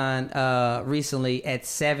Marathon recently at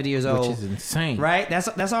 70 years old, Which is insane, right?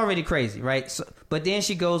 That's already crazy, right? So, but then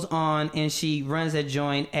she goes on and she runs that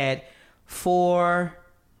joint at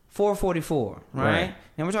 4:44, right?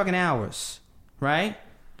 And we're talking hours, right?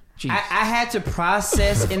 I had to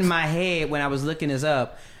process in my head when I was looking this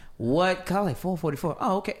up. What? Call like 4:44.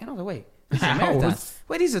 Oh, okay. And I was like, wait, this is a marathon. Hours?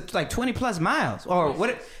 Wait, these are like 20 plus miles, or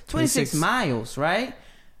what? 26 miles, right?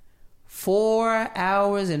 4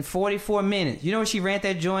 hours and 44 minutes. You know where she ran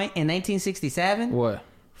that joint in 1967? What?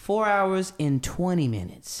 4 hours and 20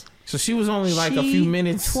 minutes. So she was only like a few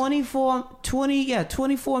minutes.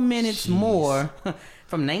 24 minutes more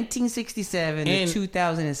from 1967 And to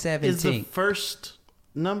 2017. Is the first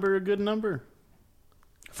number a good number?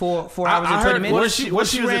 4 hours and 20 minutes? What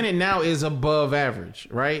she ran it now is above average,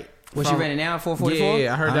 right? Was she running now at 4:44?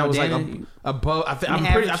 Yeah, I heard that was like above. I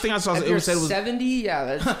think I saw If it you're said it was 70, yeah,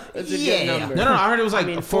 that's a Yeah. good number. No, I heard it was like I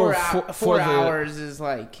mean, for four the- hours is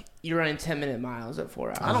like you're running 10-minute miles at 4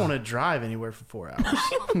 hours. I don't want to drive anywhere for 4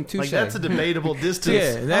 hours. Touche. Like that's a debatable distance.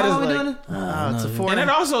 Yeah, that How is long we like, doing it? It's a 4 and it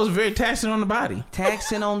also is very taxing on the body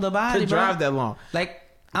Taxing on the body, to bro. drive that long. Like,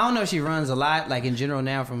 I don't know if she runs a lot, like in general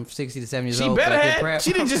now from 60 to 70 years She old. better like in have. prep.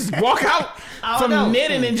 She didn't just walk out I from don't know.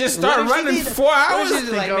 knitting and just start What if she running did? 4 What hours. if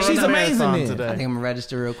she's like, Go She's run a amazing. marathon Then. today. I think I'm gonna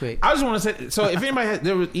register real quick. I just want to say, so if anybody has,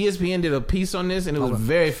 there was ESPN did a piece on this and it was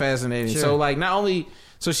very fascinating. Sure. So like not only,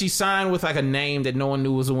 so she signed with like a name that no one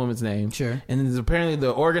knew was a woman's name. Sure. And then apparently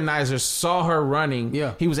the organizer saw her running.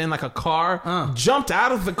 Yeah. He was in like a car, jumped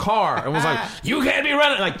out of the car and was like, "You can't be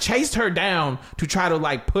running!" Like chased her down to try to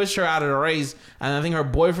like push her out of the race. And I think her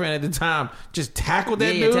boyfriend at the time just tackled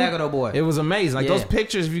that Yeah, dude. tackled her boy. It was amazing. Like Yeah. those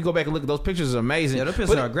pictures, if you go back and look at those pictures, are amazing. Yeah, those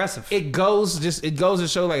pictures But are aggressive. It goes to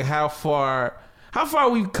show like how far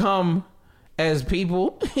we've come as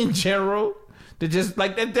people in general. To just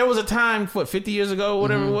like that, there was a time 50 years ago,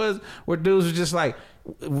 whatever it was, where dudes were just like,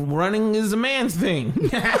 running is a man's thing.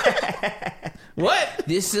 What?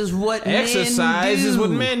 This is what Exercise men do. is what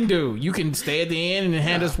men do. You can stay at the end and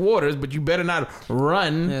hand us waters, but you better not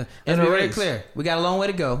run Yeah. in Let's a be very race. clear. We got a long way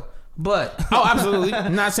to go, but Oh, absolutely.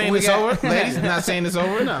 Not saying We it's got- over, ladies. Not saying it's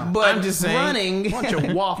over. No, but I'm just saying. running. Why don't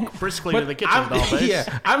you walk briskly to the kitchen, I'm, Dollface?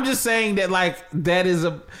 yeah, I'm just saying that like that is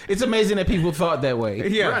it's amazing that people thought that way.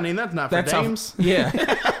 Yeah. Running, that's not for That's how- dames. yeah.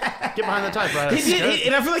 Get behind the typewriter. He did,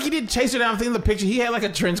 and I feel like he did chase her down. I'm thinking the picture. He had like a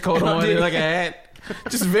trench coat on and like a hat.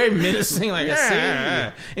 Just very menacing, like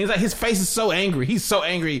and he's like his face is so angry. He's so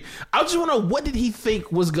angry. I just want to know, what did he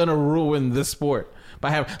think was gonna ruin the sport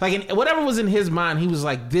by having like whatever was in his mind. He was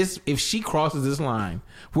like, this, if she crosses this line,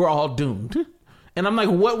 we're all doomed. And I'm like,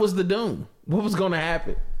 what was the doom? What was gonna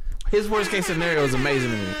happen? His worst case scenario is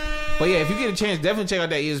amazing to me. But yeah, if you get a chance, definitely check out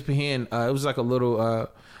that ESPN. It was like a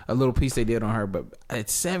little piece they did on her. But at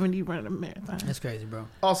 70, running a marathon. That's crazy, bro.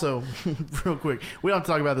 Also, real quick, we don't have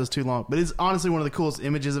to talk about this too long, but it's honestly one of the coolest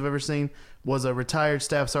images I've ever seen. Was a retired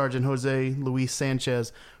Staff Sergeant Jose Luis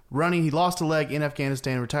Sanchez running. He lost a leg in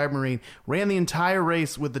Afghanistan, retired Marine, ran the entire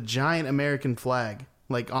race with the giant American flag,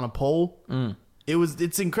 like on a pole.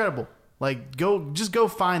 It's incredible. Like just go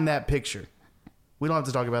find that picture. We don't have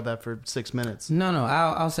to talk about that for 6 minutes. No,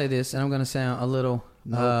 I'll say this, and I'm gonna sound a little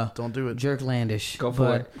Don't do it. jerklandish. Go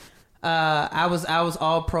for it. I was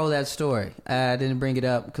all pro that story. I didn't bring it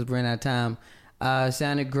up because we're running out of time.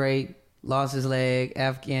 Sounded great. Lost his leg.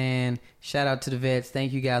 Afghan. Shout out to the vets.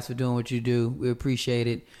 Thank you guys for doing what you do. We appreciate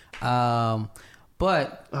it.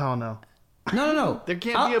 But Oh no. no. There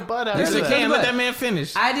can't be a butt out Yes, of they that. can. Let that man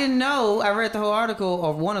finish. I didn't know. I read the whole article,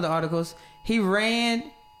 or one of the articles. He ran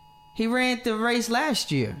the race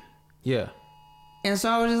last year. Yeah. And so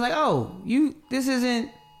I was just like, oh, you've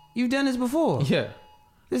done this before. Yeah.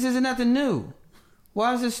 This isn't nothing new.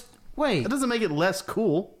 Why is this, wait, That doesn't make it less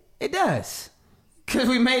cool. it does. Because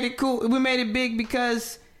we made it cool. We made it big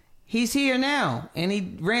because he's here now. And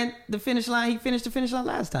he ran the finish line. He finished the finish line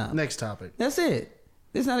last time. Next topic. That's it.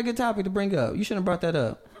 It's not a good topic to bring up. You shouldn't have brought that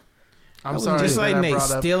up. I'm sorry. Just that like I Nate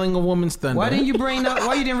brought up- stealing a woman's thunder. Why didn't you bring up,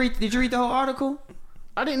 why you didn't read, did you read the whole article?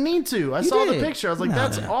 I didn't need to. I You saw did. the picture. I was like, No,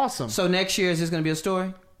 that's no. awesome. So next year is this going to be a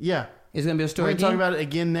story? Yeah. It's going to be a We're story going to talk again? about it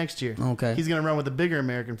again next year. Okay. He's going to run with a bigger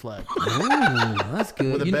American flag. Ooh, that's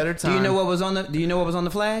good. With a better Do you time. know what was on the? Do you know what was on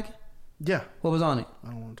the flag? Yeah. What was on it? I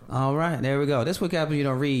don't want to talk. All right, there we go. That's what happens. You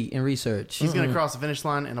don't read and research. He's going to cross the finish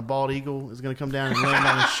line, and a bald eagle is going to come down and land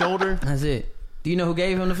on his shoulder. That's it. Do you know who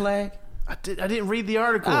gave him the flag? I didn't read the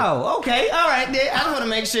article. Oh, okay. All right. Then. I just want to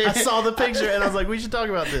make sure. I saw the picture, and I was like, we should talk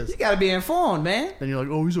about this. You got to be informed, man. Then you're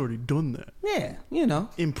like, oh, he's already done that. Yeah, you know.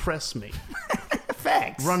 Impress me.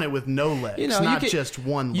 Facts. Run it with no legs, You know, not you could- just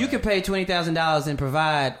one leg. You could pay $20,000 and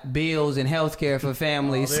provide bills and health care for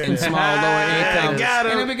families there in it is. small, lower incomes. Got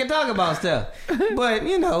him. And then we can talk about stuff. But,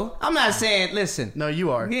 you know, I'm not saying, listen. No,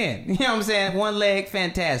 you are. Again, you know what I'm saying? One leg,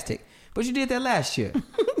 fantastic. But you did that last year.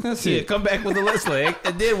 That's Yeah, it. come back with a less leg.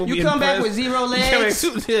 And then we'll You be come back impressed. with 0 You come back legs.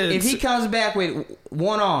 with- If he comes back with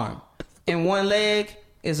one arm and one leg,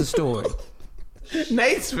 it's a story.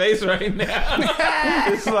 Nate's face right now.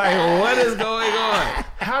 It's like, what is going on?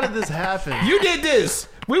 How did this happen? You did this.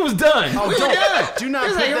 We was done. Oh, We don't, were done. do not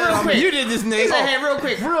It's put like, that real on quick. me. You did this, Nate. He said, hey, real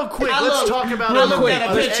quick. Real quick, I let's looked- talk about real the quick.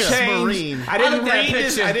 let's Let's change. Marine. I didn't looked at read that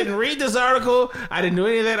this. picture. I didn't read this article. I didn't do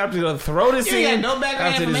any of that. I'm just gonna throw this You in. ain't got no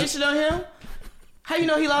background after this- information on him? How you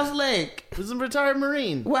know he lost a leg? He was a retired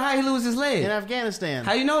Marine Well, how he lose his leg? in Afghanistan.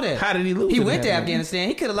 How you know that? How did he lose He it went to then? Afghanistan.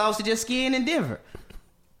 He could have lost it just skiing in Denver.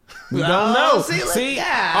 We don't Oh, know. see, look, See,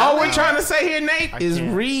 yeah, all man. we're trying to say here, Nate, is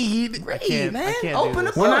can't. read. Hey, I man, can't do open the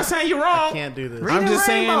this. book. We're not saying you're I wrong. can't do this. Read I'm the just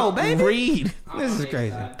rainbow, saying, baby. read. This is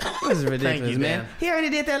crazy. This is ridiculous, you, man. Dan. He already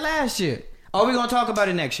did that last year. Are we gonna talk about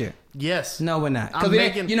it next year? Yes. No, we're not. I'm We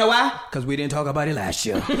making- didn't, you know why? Because we didn't talk about it last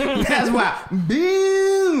year. That's why.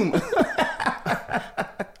 Boom.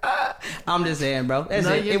 I'm just saying, bro. That's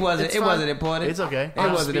No, it. you- It wasn't. it's It fine. wasn't important. It's okay. It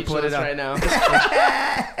I'm wasn't important speechless at all.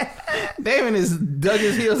 right now. Damon is dug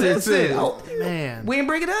his heels in. That's it. Oh, Man. we didn't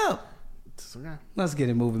bring it up. It's okay. Let's get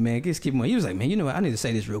it moving, man. Just keep moving. He was like, man, you know what? I need to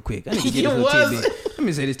say this real quick. I need to get You this little was. tidbit. Let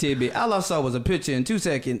me say this tidbit. All I saw was a picture in 2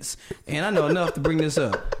 seconds, and I know enough to bring this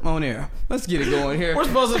up on air. Let's get it going here. We're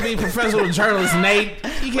supposed to be professional journalists, Nate.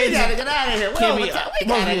 You We can't gotta get out of here. can't be, We supposed to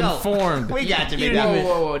gotta be go. informed. We got to be You done. know,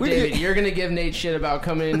 Whoa, We David, get- you're gonna give Nate shit about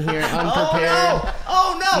coming in here unprepared.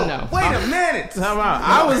 Oh no! No. Wait a minute. Time out.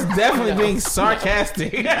 I was definitely being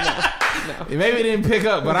sarcastic. Maybe it didn't pick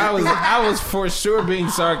up, but I was for sure being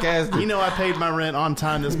sarcastic. You know I paid my rent on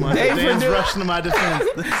time this month. Hey, Dan's Perdue. rushing to my defense.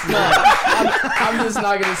 I'm just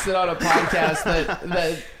not gonna sit on a podcast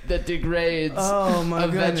that degrades Oh, my a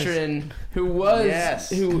goodness. veteran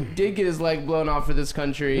who did get his leg blown off for this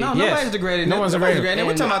country. No, Yes. nobody's degraded. No one's Nobody's degraded.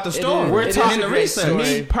 We're talking about the It story. is- We're it is talking a the great research. story.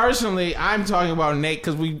 Me personally, I'm talking about Nate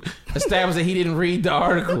because we established that he didn't read the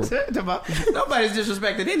article. Nobody's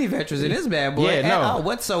disrespected any veterans in this bad boy Yeah, at no. all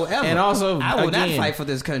whatsoever. And also, I will not again- fight for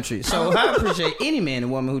this country. So I appreciate any man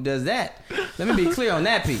and woman who does that. Let me be clear on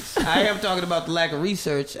that piece. I am talking about the lack of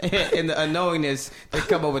research and the unknowingness that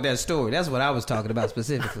come up with that story. That's what I was talking about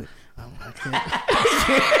specifically.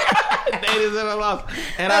 Nate is at a loss.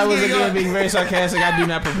 And I Let's was get it again going. being very sarcastic. I do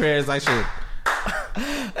not prepare as I should.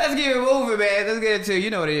 Let's get it moving, man. Let's get into, you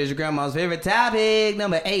know what it is, your grandma's favorite topic.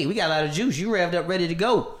 Number 8. We got a lot of juice. You revved up, ready to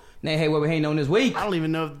go. Now, hey, what we hating on this week? I don't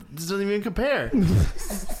even know if this doesn't even compare.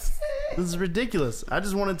 This is ridiculous. I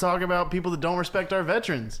just want to talk about people that don't respect our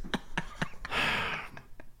veterans.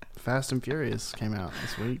 Fast and Furious came out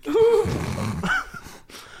this week.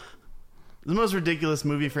 The most ridiculous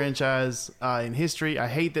movie franchise in history. I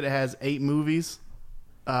hate that it has 8 movies.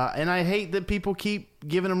 And I hate that people keep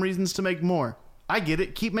giving them reasons to make more. I get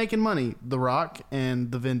it. Keep making money. The Rock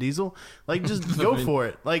and the Vin Diesel. Like, just go for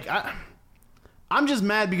it. Like, I'm just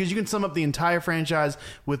mad because you can sum up the entire franchise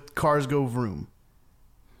with Cars Go Vroom.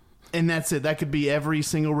 And that's it. That could be every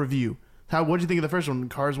single review. What'd you think of the first one?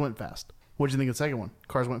 Cars went fast. What'd you think of the second one?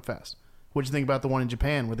 Cars went fast. What'd you think about the one in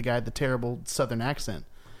Japan where the guy had the terrible southern accent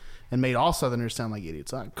and made all southerners sound like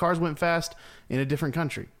idiots? Cars went fast in a different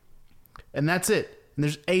country. And that's it. And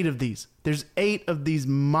there's 8 of these. There's 8 of these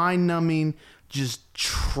mind-numbing, just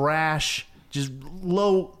trash, just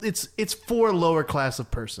low. It's for a lower class of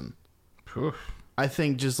person. I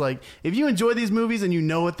think just like, if you enjoy these movies and you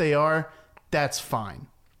know what they are, that's fine.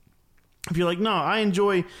 If you're like, no, I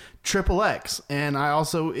enjoy XXX and I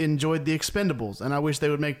also enjoyed The Expendables and I wish they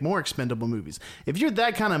would make more Expendable movies. If you're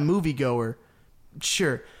that kind of moviegoer,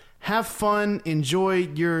 sure. Have fun, enjoy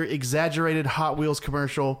your exaggerated Hot Wheels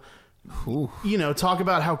commercial. You know, talk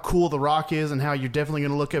about how cool The Rock is and how you're definitely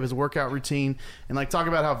going to look up his workout routine and like talk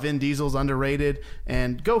about how Vin Diesel's underrated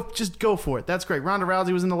and just go for it. That's great. Ronda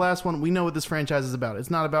Rousey was in the last one. We know what this franchise is about. It's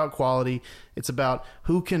not about quality. It's about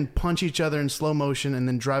who can punch each other in slow motion and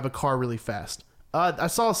then drive a car really fast. I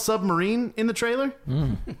saw a submarine in the trailer.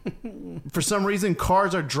 For some reason,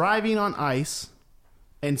 cars are driving on ice,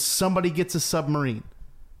 and somebody gets a submarine.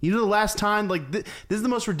 You know the last time, like, this is the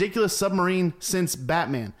most ridiculous submarine since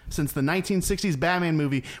Batman, since the 1960s Batman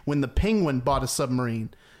movie when the Penguin bought a submarine.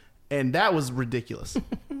 And that was ridiculous.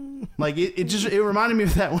 Like, it reminded me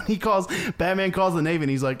of that when Batman calls the Navy and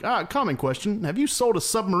he's like, common question. Have you sold a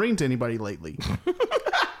submarine to anybody lately?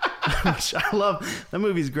 Which I love. That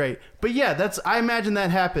movie's great. But yeah, I imagine that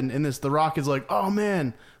happened in this. The Rock is like, oh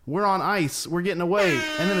man, we're on ice. We're getting away.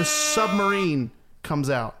 And then a submarine comes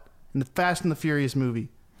out in the Fast and the Furious movie.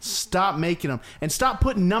 Stop making them. And stop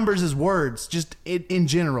putting numbers as words, just in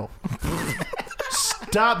general.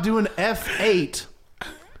 Stop doing F8.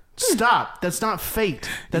 Stop. That's not fate.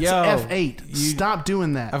 That's F8. Stop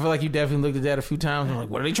doing that. I feel like you definitely looked at that a few times. I'm like,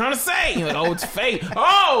 what are they trying to say? You're like, oh, it's fate.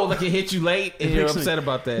 Oh, like it hit you late and you're upset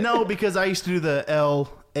about that. No, because I used to do the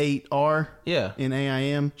L8R in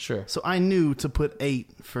AIM. Sure. So I knew to put 8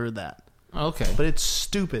 for that. Okay. But it's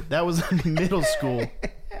stupid. That was in middle school.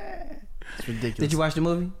 It's ridiculous. Did you watch the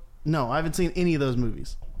movie? No, I haven't seen any of those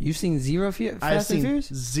movies. You've seen zero Fast and Furious?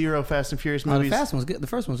 Zero Fast and Furious movies. The Fast one's good. The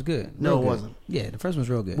first one's good. No, it good. wasn't. Yeah, the first one's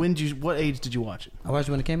real good. What age did you watch it? I watched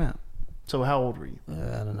it when it came out. So how old were you?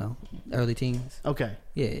 I don't know. Early teens. Okay.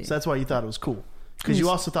 Yeah. So that's why you thought it was cool. Because you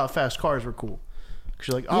also thought fast cars were cool. Because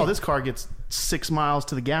you're like, this car gets 6 miles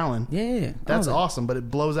to the gallon. Yeah. That's awesome, but it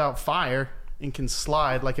blows out fire and can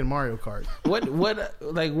slide like in Mario Kart.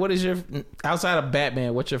 What is your, outside of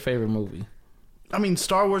Batman, what's your favorite movie? I mean,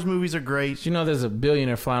 Star Wars movies are great. You know there's a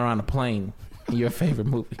billionaire flying around a plane in your favorite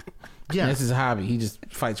movie. Yeah. That's his hobby. He just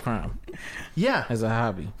fights crime. Yeah. As a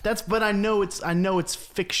hobby. But I know it's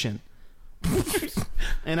fiction.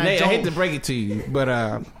 And Nate, I hate to break it to you, but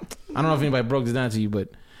I don't know if anybody broke this down to you, but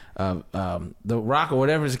The Rock or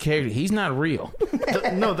whatever his character, he's not real.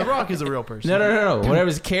 The Rock is a real person. No. Whatever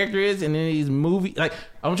his character is, and then these movie, like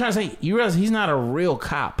I'm trying to say, you realize he's not a real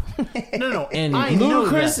cop. No. And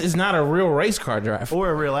Ludacris is not a real race car driver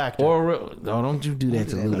or a real actor. Don't you do that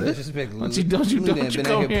to Luda. Disrespect Luda. Don't you been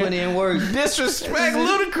go out here putting in work. Disrespect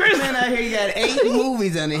Ludacris. Man out here, he got 8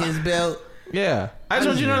 movies under his belt. Yeah, I just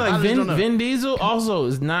want you to know, like Vin Diesel also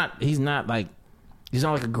is not. He's not like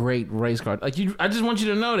a great race car. Like I just want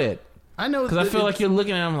you to know that. I know because I feel like you're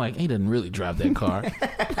looking at him like he doesn't really drive that car,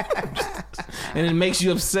 and it makes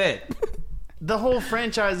you upset. The whole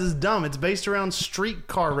franchise is dumb. It's based around street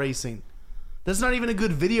car racing. That's not even a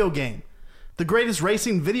good video game. The greatest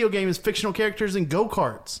racing video game is fictional characters and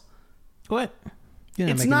go-karts. What?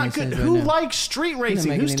 It's not good. Who likes street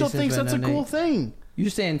racing? Who still thinks that's a cool thing?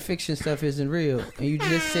 You're saying fiction stuff isn't real, and you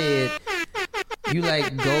just said you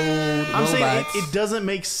like gold I'm robots. saying it doesn't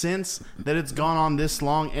make sense that it's gone on this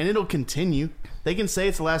long, and it'll continue. They can say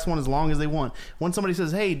it's the last one as long as they want. When somebody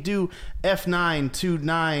says, hey, do F9 to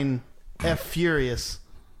 9 F Furious.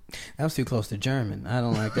 That was too close to German. I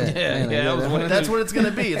don't like that. That's what it's going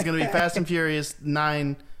to be. It's going to be Fast and Furious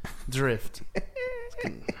 9 Drift.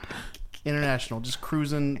 International, just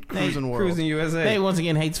cruising world. Cruising USA. Nate once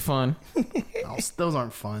again hates fun. Those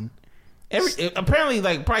aren't fun. Apparently,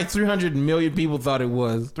 like probably 300 million people thought it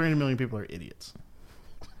was. 300 million people are idiots.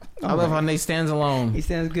 I love how Nate stands alone. He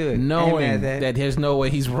stands good, knowing that there's no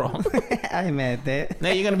way he's wrong. I ain't mad at that.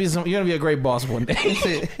 Nate, you're gonna be a great boss one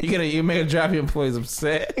day. you make drive your employees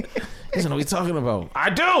upset. He doesn't know what he's talking about. I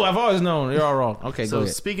do. I've always known. You're all wrong. Okay, so go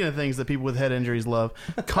ahead. Speaking of things that people with head injuries love,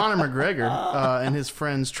 Conor McGregor and his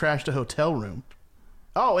friends trashed a hotel room.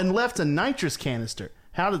 Oh, and left a nitrous canister.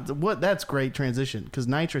 That's great transition because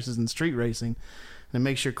nitrous is in street racing and it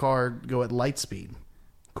makes your car go at light speed,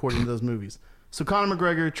 according to those movies. So Conor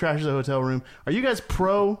McGregor trashes a hotel room. Are you guys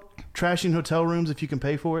pro trashing hotel rooms if you can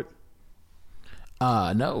pay for it?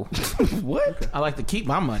 No. What? I like to keep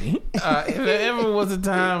my money. If there ever was a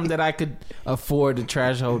time that I could afford to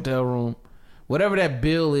trash a hotel room, whatever that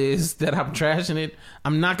bill is that I'm trashing it,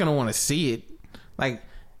 I'm not going to want to see it. Like,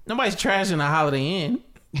 nobody's trashing a Holiday Inn.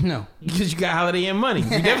 No. Because you got Holiday Inn money.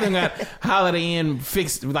 You definitely got Holiday Inn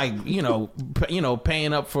fixed, like,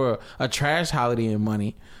 paying up for a trash Holiday Inn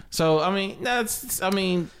money. So,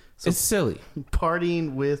 it's silly.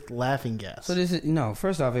 Partying with laughing gas. So this is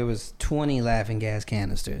first off, it was 20 laughing gas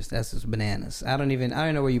canisters. That's just bananas. I don't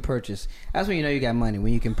know where you purchase. That's when you know you got money,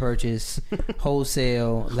 when you can purchase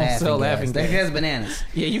wholesale laughing gas. That's bananas.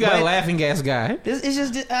 Yeah, you got a laughing gas guy. It's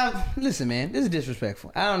just listen, man. This is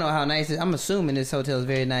disrespectful. I don't know how nice it is. I'm assuming this hotel is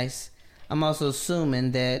very nice. I'm also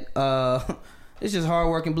assuming that it's just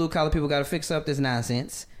hardworking blue collar people got to fix up this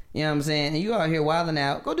nonsense. You know what I'm saying? And you out here wilding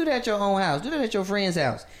out. Go do that at your own house. Do that at your friend's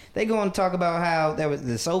house. They going to talk about how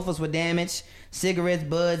the sofas were damaged, cigarettes,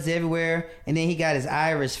 buds everywhere, and then he got his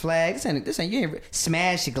Irish flag. This ain't you ain't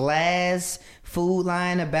smashed glass, food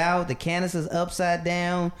lying about, the canisters upside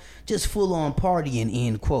down, just full on partying.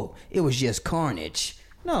 End quote. It was just carnage.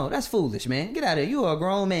 No, that's foolish, man. Get out of here. You are a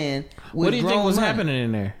grown man. With What do you think was money. happening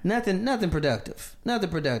in there? Nothing productive.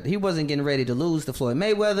 Nothing productive. He wasn't getting ready to lose to Floyd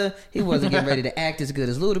Mayweather. He wasn't getting ready to act as good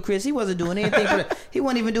as Ludacris. He wasn't doing anything. He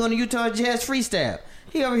wasn't even doing the Utah Jazz freestyle.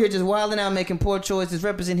 He over here just wilding out, making poor choices,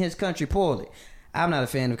 representing his country poorly. I'm not a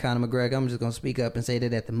fan of Conor McGregor. I'm just going to speak up and say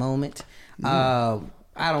that at the moment. I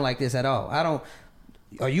don't like this at all. I don't.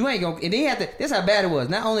 Or you ain't gonna. And they had to. This how bad it was.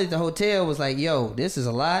 Not only the hotel was like, "Yo, this is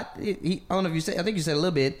a lot." I don't know if you said. I think you said a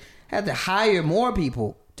little bit. Had to hire more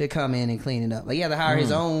people to come in and clean it up. Like he had to hire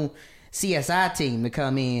his own CSI team to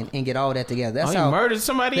come in and get all that together. That's how he murdered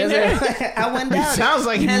somebody in there. I wouldn't doubt it. Sounds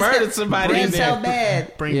like he murdered somebody in That's there. how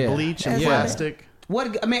bad. Bring bleach and That's plastic.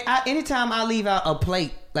 What I mean, anytime I leave out a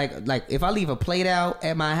plate, like if I leave a plate out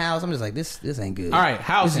at my house, I'm just like, this ain't good. All right,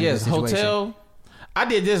 house, This ain't a yes. good situation. Hotel. I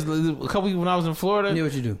did this a couple weeks when I was in Florida. Yeah,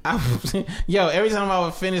 what you do? Every time I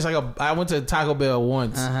would finish, I went to Taco Bell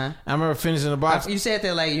once. I remember finishing the box. You said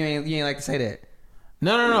that like you ain't like to say that.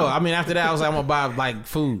 No. I mean, after that, I was like, I'm gonna buy like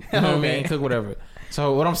food. You know what I mean? Cook whatever.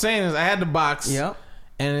 So what I'm saying is, I had the box. Yep.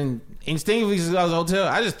 And instinctively, since I was at the hotel,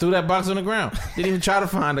 I just threw that box on the ground. Didn't even try to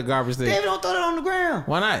find the garbage thing. David, don't throw that on the ground.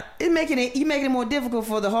 Why not? You making it more difficult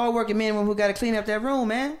for the hardworking men and women who got to clean up that room,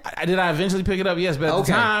 man. Did I eventually pick it up? Yes, but at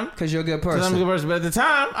the time, because you're a good 'cause person. I'm a good person. But at the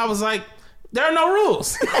time, I was like, there are no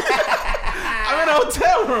rules. I'm in a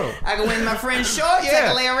hotel room. I can win my friend's shorts. I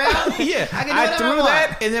can lay around. Yeah, I can do I whatever threw I want.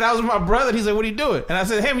 that, and then I was with my brother. And he's like, "What are you doing?" And I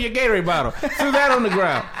said, "Hand me your Gatorade bottle." Threw that on the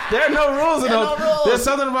ground. There are no rules. There are no rules. There's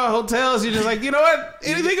something about hotels. You're just like, you know what?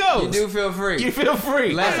 Anything goes. You do feel free. You feel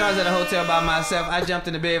free. Last time I was at a hotel by myself, I jumped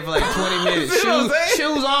in the bed for like 20 minutes. See what I'm saying?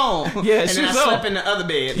 Shoes on. Yeah, and shoes then I on. slept in the other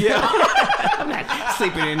bed. Yeah. I'm not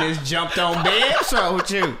sleeping in this jumped on bed. What's wrong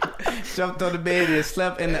with you? Jumped on the bed and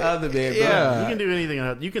slept in the other bed. Bro. Yeah. You can do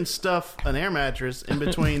anything. You can stuff an air mattress in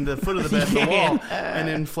between the foot of the bed and the wall and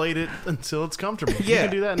inflate it until it's comfortable. You can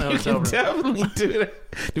do that in a You hotel can room. definitely do that.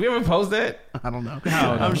 Did we ever post that? I don't know.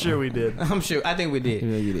 I'm sure we did. I'm sure. I think we did.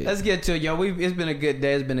 Yeah, you did. Let's get to it, yo. It's been a good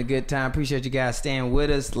day. It's been a good time. Appreciate you guys staying with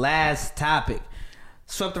us. Last topic.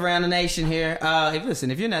 Swept around the nation here.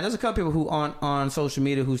 If you're not, there's a couple people who aren't on social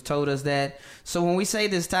media who's told us that. So when we say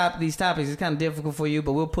these topics, it's kind of difficult for you,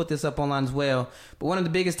 but we'll put this up online as well. But one of the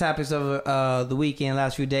biggest topics of the weekend,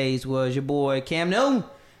 last few days, was your boy Cam Newton.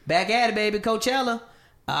 Back at it, baby. Coachella.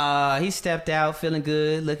 He stepped out feeling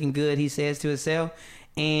good, looking good, he says to himself.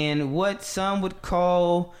 And what some would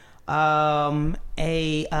call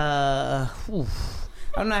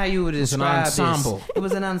I don't know how you would describe an ensemble. this. It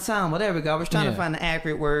was an ensemble. There we go. I was trying to find the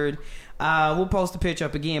accurate word. We'll post the picture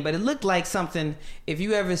up again, but it looked like something. If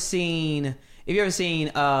you ever seen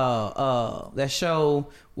that show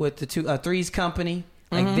with the two Three's Company,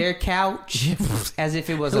 like their couch, as if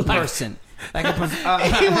it was a person. Like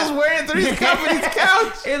he was wearing Three's Company's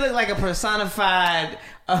couch. It looked like a personified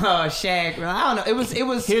shag. I don't know. It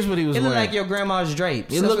was. Here's what he was It looked wearing. like your grandma's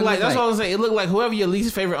drapes. It looked like that's all I'm saying. It looked like whoever your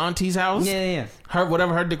least favorite auntie's house. Yeah. Her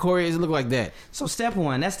whatever her decor is, it looked like that. So step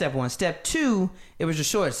one. That's step one. Step two. It was your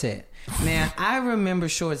short set. Man, I remember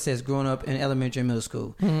short sets growing up in elementary and middle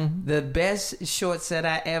school. The best short set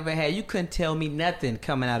I ever had, you couldn't tell me nothing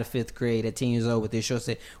coming out of 5th grade at 10 years old with this short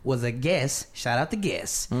set, was a Guess. Shout out to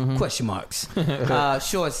Guess. Question marks.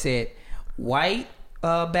 Short set. White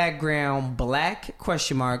background, black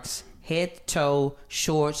question marks, head to toe,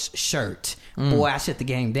 shorts, shirt. Boy, I shut the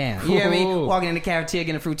game down. You know what I mean? Walking in the cafeteria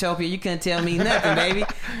getting a Fruitopia, you couldn't tell me nothing, baby.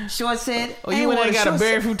 Short set. Oh, you went there and got a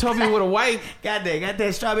berry Fruitopia with a white. Got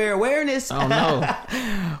that strawberry awareness. Oh no.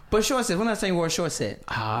 But short set. When I say you wore a short set,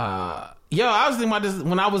 Yo, I was thinking about this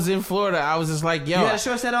when I was in Florida. I was just like, yo, you had a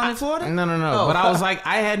short set on in Florida? No. Oh. But I was like,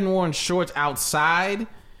 I hadn't worn shorts outside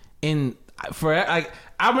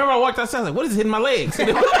I remember I walked outside, I was like, what is hitting my legs? And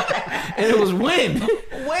it was wind.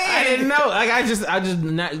 I didn't know. Like I just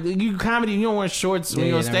not, you comedy, you don't wear shorts when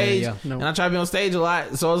you're on stage. No. And I try to be on stage a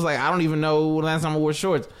lot. So I was like, I don't even know the last time I wore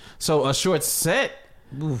shorts. So a short set.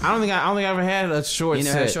 Oof. I don't think I ever had a short set. You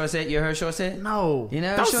never heard a short set? You ever heard a short set? No. You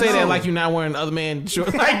never Don't heard a say short that set? like you're not wearing other man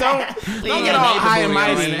shorts. Like don't got get a all neighbor high and booty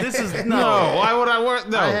on mighty. there. This is No, why would I wear?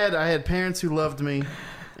 No, I had parents who loved me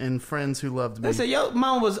and friends who loved me. They said your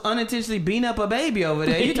mom was unintentionally beating up a baby over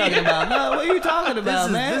there. You talking about love? What are you talking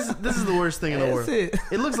about, man? This is the worst thing in the world. It.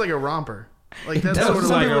 It looks like a romper. Like that's Some sort of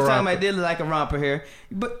people like was a talking romper. about it did look like a romper here,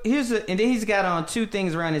 but and then he's got on two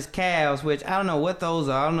things around his calves, which I don't know what those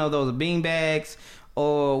are. I don't know if those are bean bags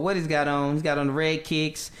or what he's got on. He's got on the red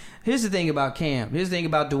kicks. Here's the thing about Cam. Here's the thing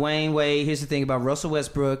about Dwayne Wade. Here's the thing about Russell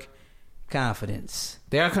Westbrook. Confidence.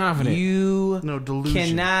 They are confident. No delusion.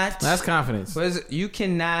 Cannot. That's confidence. You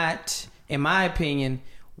cannot, in my opinion,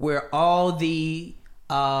 wear all the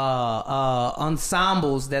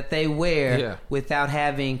ensembles that they wear without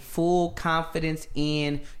having full confidence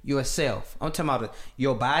in yourself. I'm talking about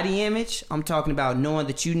your body image. I'm talking about knowing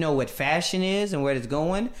that you know what fashion is and where it's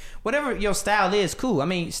going. Whatever your style is, cool. I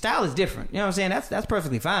mean, style is different. You know what I'm saying? That's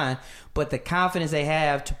perfectly fine. But the confidence they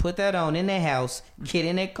have to put that on in their house, get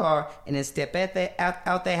in their car, and then step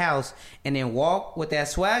out their house and then walk with that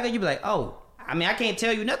swagger, you be like, oh, I mean, I can't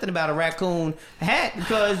tell you nothing about a raccoon hat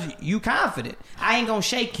because you confident. I ain't gonna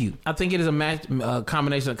shake you. I think it is a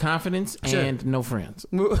combination of confidence and no friends.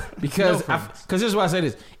 Because this is why I say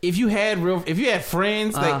this: if you had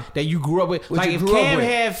friends that you grew up with, like if Cam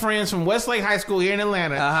had friends from Westlake High School here in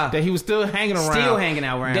Atlanta that he was still hanging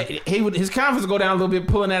around, his confidence go down a little bit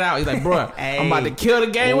pulling that out. He's like, bro, I'm about to kill the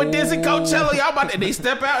game with this in Coachella. Y'all about to, they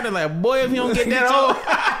step out and they're like, boy, if you don't get that old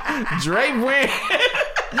Drake wearing.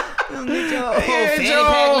 Inside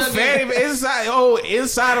of Will Smith's inside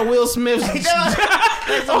of Will Smith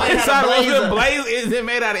blazer. Is it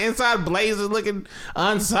made out of inside blazers looking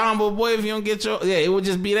ensemble? Boy, if you don't get your it would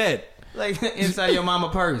just be that. Like inside your mama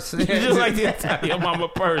purse. Just like the inside of your mama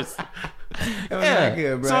purse. Not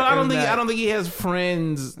good, bro. So I don't think he has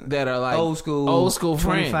friends that are like old school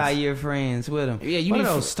friends, 25-year friends with him. Yeah, what are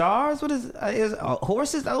those stars? What is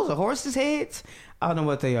horses? Those are horses' heads. I don't know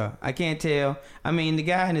what they are. I can't tell. I mean, the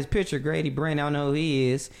guy in his picture, Grady Brent, I don't know who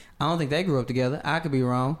he is. I don't think they grew up together. I could be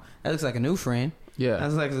wrong. That looks like a new friend. Yeah, that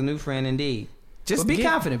looks like a new friend indeed. Just be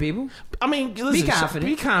confident, people. I mean, listen, be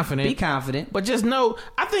confident. Be confident. But just know,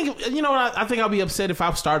 I think, you know what? I think I'll be upset if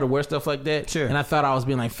I started to wear stuff like that. Sure. And I thought I was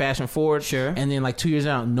being like fashion forward. Sure. And then like 2 years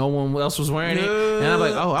out, no one else was wearing it. And I'm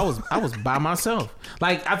like, oh, I was by myself.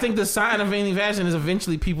 Like, I think the sign of any fashion is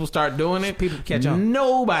eventually people start doing it. People catch on.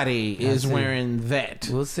 Nobody is wearing that.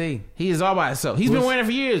 We'll see. He is all by himself. He's been wearing it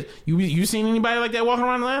for years. You seen anybody like that walking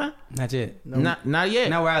around Atlanta? Not yet. No. Not yet.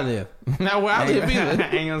 Not where I live. Not where I live either. I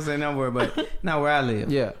ain't gonna say nowhere, but not where I live.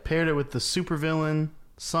 Yeah. Paired it with the supervillain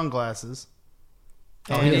sunglasses.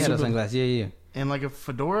 Oh, he had those sunglasses. Yeah. And like a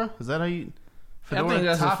fedora. Is that how you? I think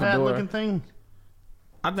that's top a fedora hat looking thing.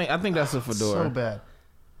 I think that's a fedora. So bad.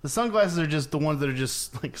 The sunglasses are just the ones that are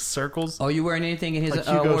just like circles. Are you wearing anything in his like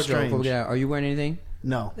Hugo wardrobe? Strange. Are you wearing anything?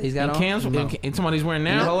 No. He's got on? Cam's, No. in somebody's wearing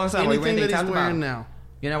now? Hold on, son. Anything that he's wearing now.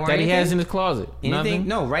 You're not wearing that he anything? has in his closet. Anything? Nothing?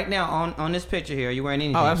 No, right now on this picture here, are you wearing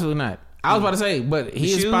anything? Oh, absolutely not. I was about to say, but he the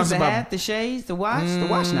is shoes, sponsored the by hat, the shades, the watch. The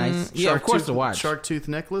watch nice. Yeah, of course the watch. Shark tooth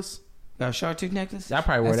necklace. Got a shark tooth necklace? I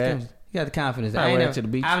probably wear that. Good. You got the confidence. Probably wear that to the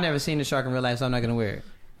beach. I've never seen a shark in real life, so I'm not going to wear it.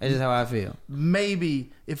 That's just how I feel.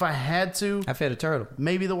 Maybe if I had to. I fed a turtle.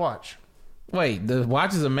 Maybe the watch. Wait, the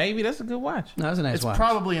watch is a maybe? That's a good watch. No, that's a nice watch. It's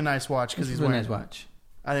probably a nice watch because he's wearing a nice watch.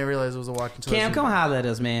 I didn't realize it was a watch until Cam, come holler at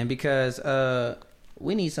us, man, because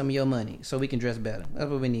we need some of your money so we can dress better.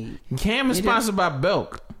 That's what we need. Cam is sponsored by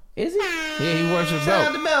Belk. Is he? Yeah, he works with Shout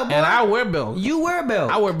out Belk. to Belk, boy. And I wear Belk. You wear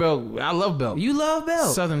Belk. I wear Belk. I love Belk. You love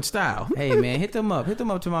Belk. Southern style. Hey, man, hit them up. Hit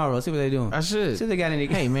them up tomorrow. See what they're doing. I should. See if they got any.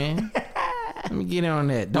 Hey, man. Let me get in on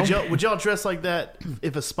that. Would y'all dress like that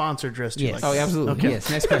if a sponsor dressed you like that? Oh, absolutely. Okay. Yes,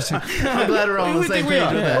 next question. I'm glad we're all on the same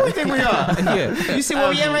page with that. Who we think we are? Yeah. You see where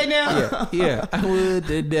we at right now? Yeah. I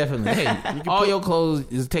would definitely. Hey, all your clothes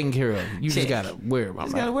is taken care of. You just got to wear them. You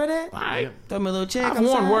just got to wear that? All right. Throw me a little check. I've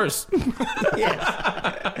worn worse.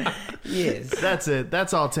 Yes. That's it.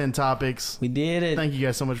 That's all 10 topics. We did it. Thank you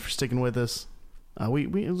guys so much for sticking with us. It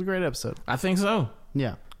was a great episode. I think so.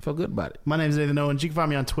 Yeah. Feel good about it. My name is Nathan Owens. You can find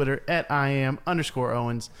me on Twitter at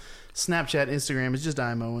 @Iam_Owens. Snapchat, Instagram is just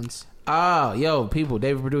IamOwens. Yo, people,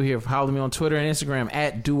 David Perdue here. Follow me on Twitter and Instagram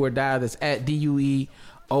at Do or Die. That's at DUEORDIE.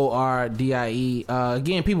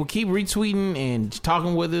 Again, people, keep retweeting and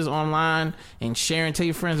talking with us online and sharing. Tell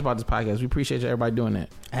your friends about this podcast. We appreciate everybody doing that.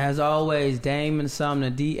 As always, Damon Sumner,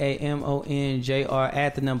 DAMONJR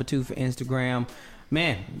 @2 for Instagram.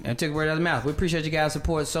 Man, I took a word out of the mouth. We appreciate you guys'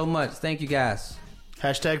 support so much. Thank you guys.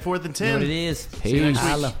 Hashtag 4th and 10. You know what it is. Peace. See you next week.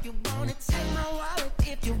 Holla. You want it, take my wallet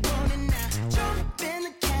if you want it now. Jump in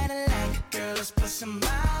the Cadillac, girl, let's put some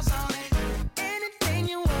miles on it. Anything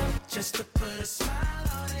you want, just to put a smile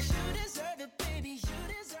on it. You deserve it.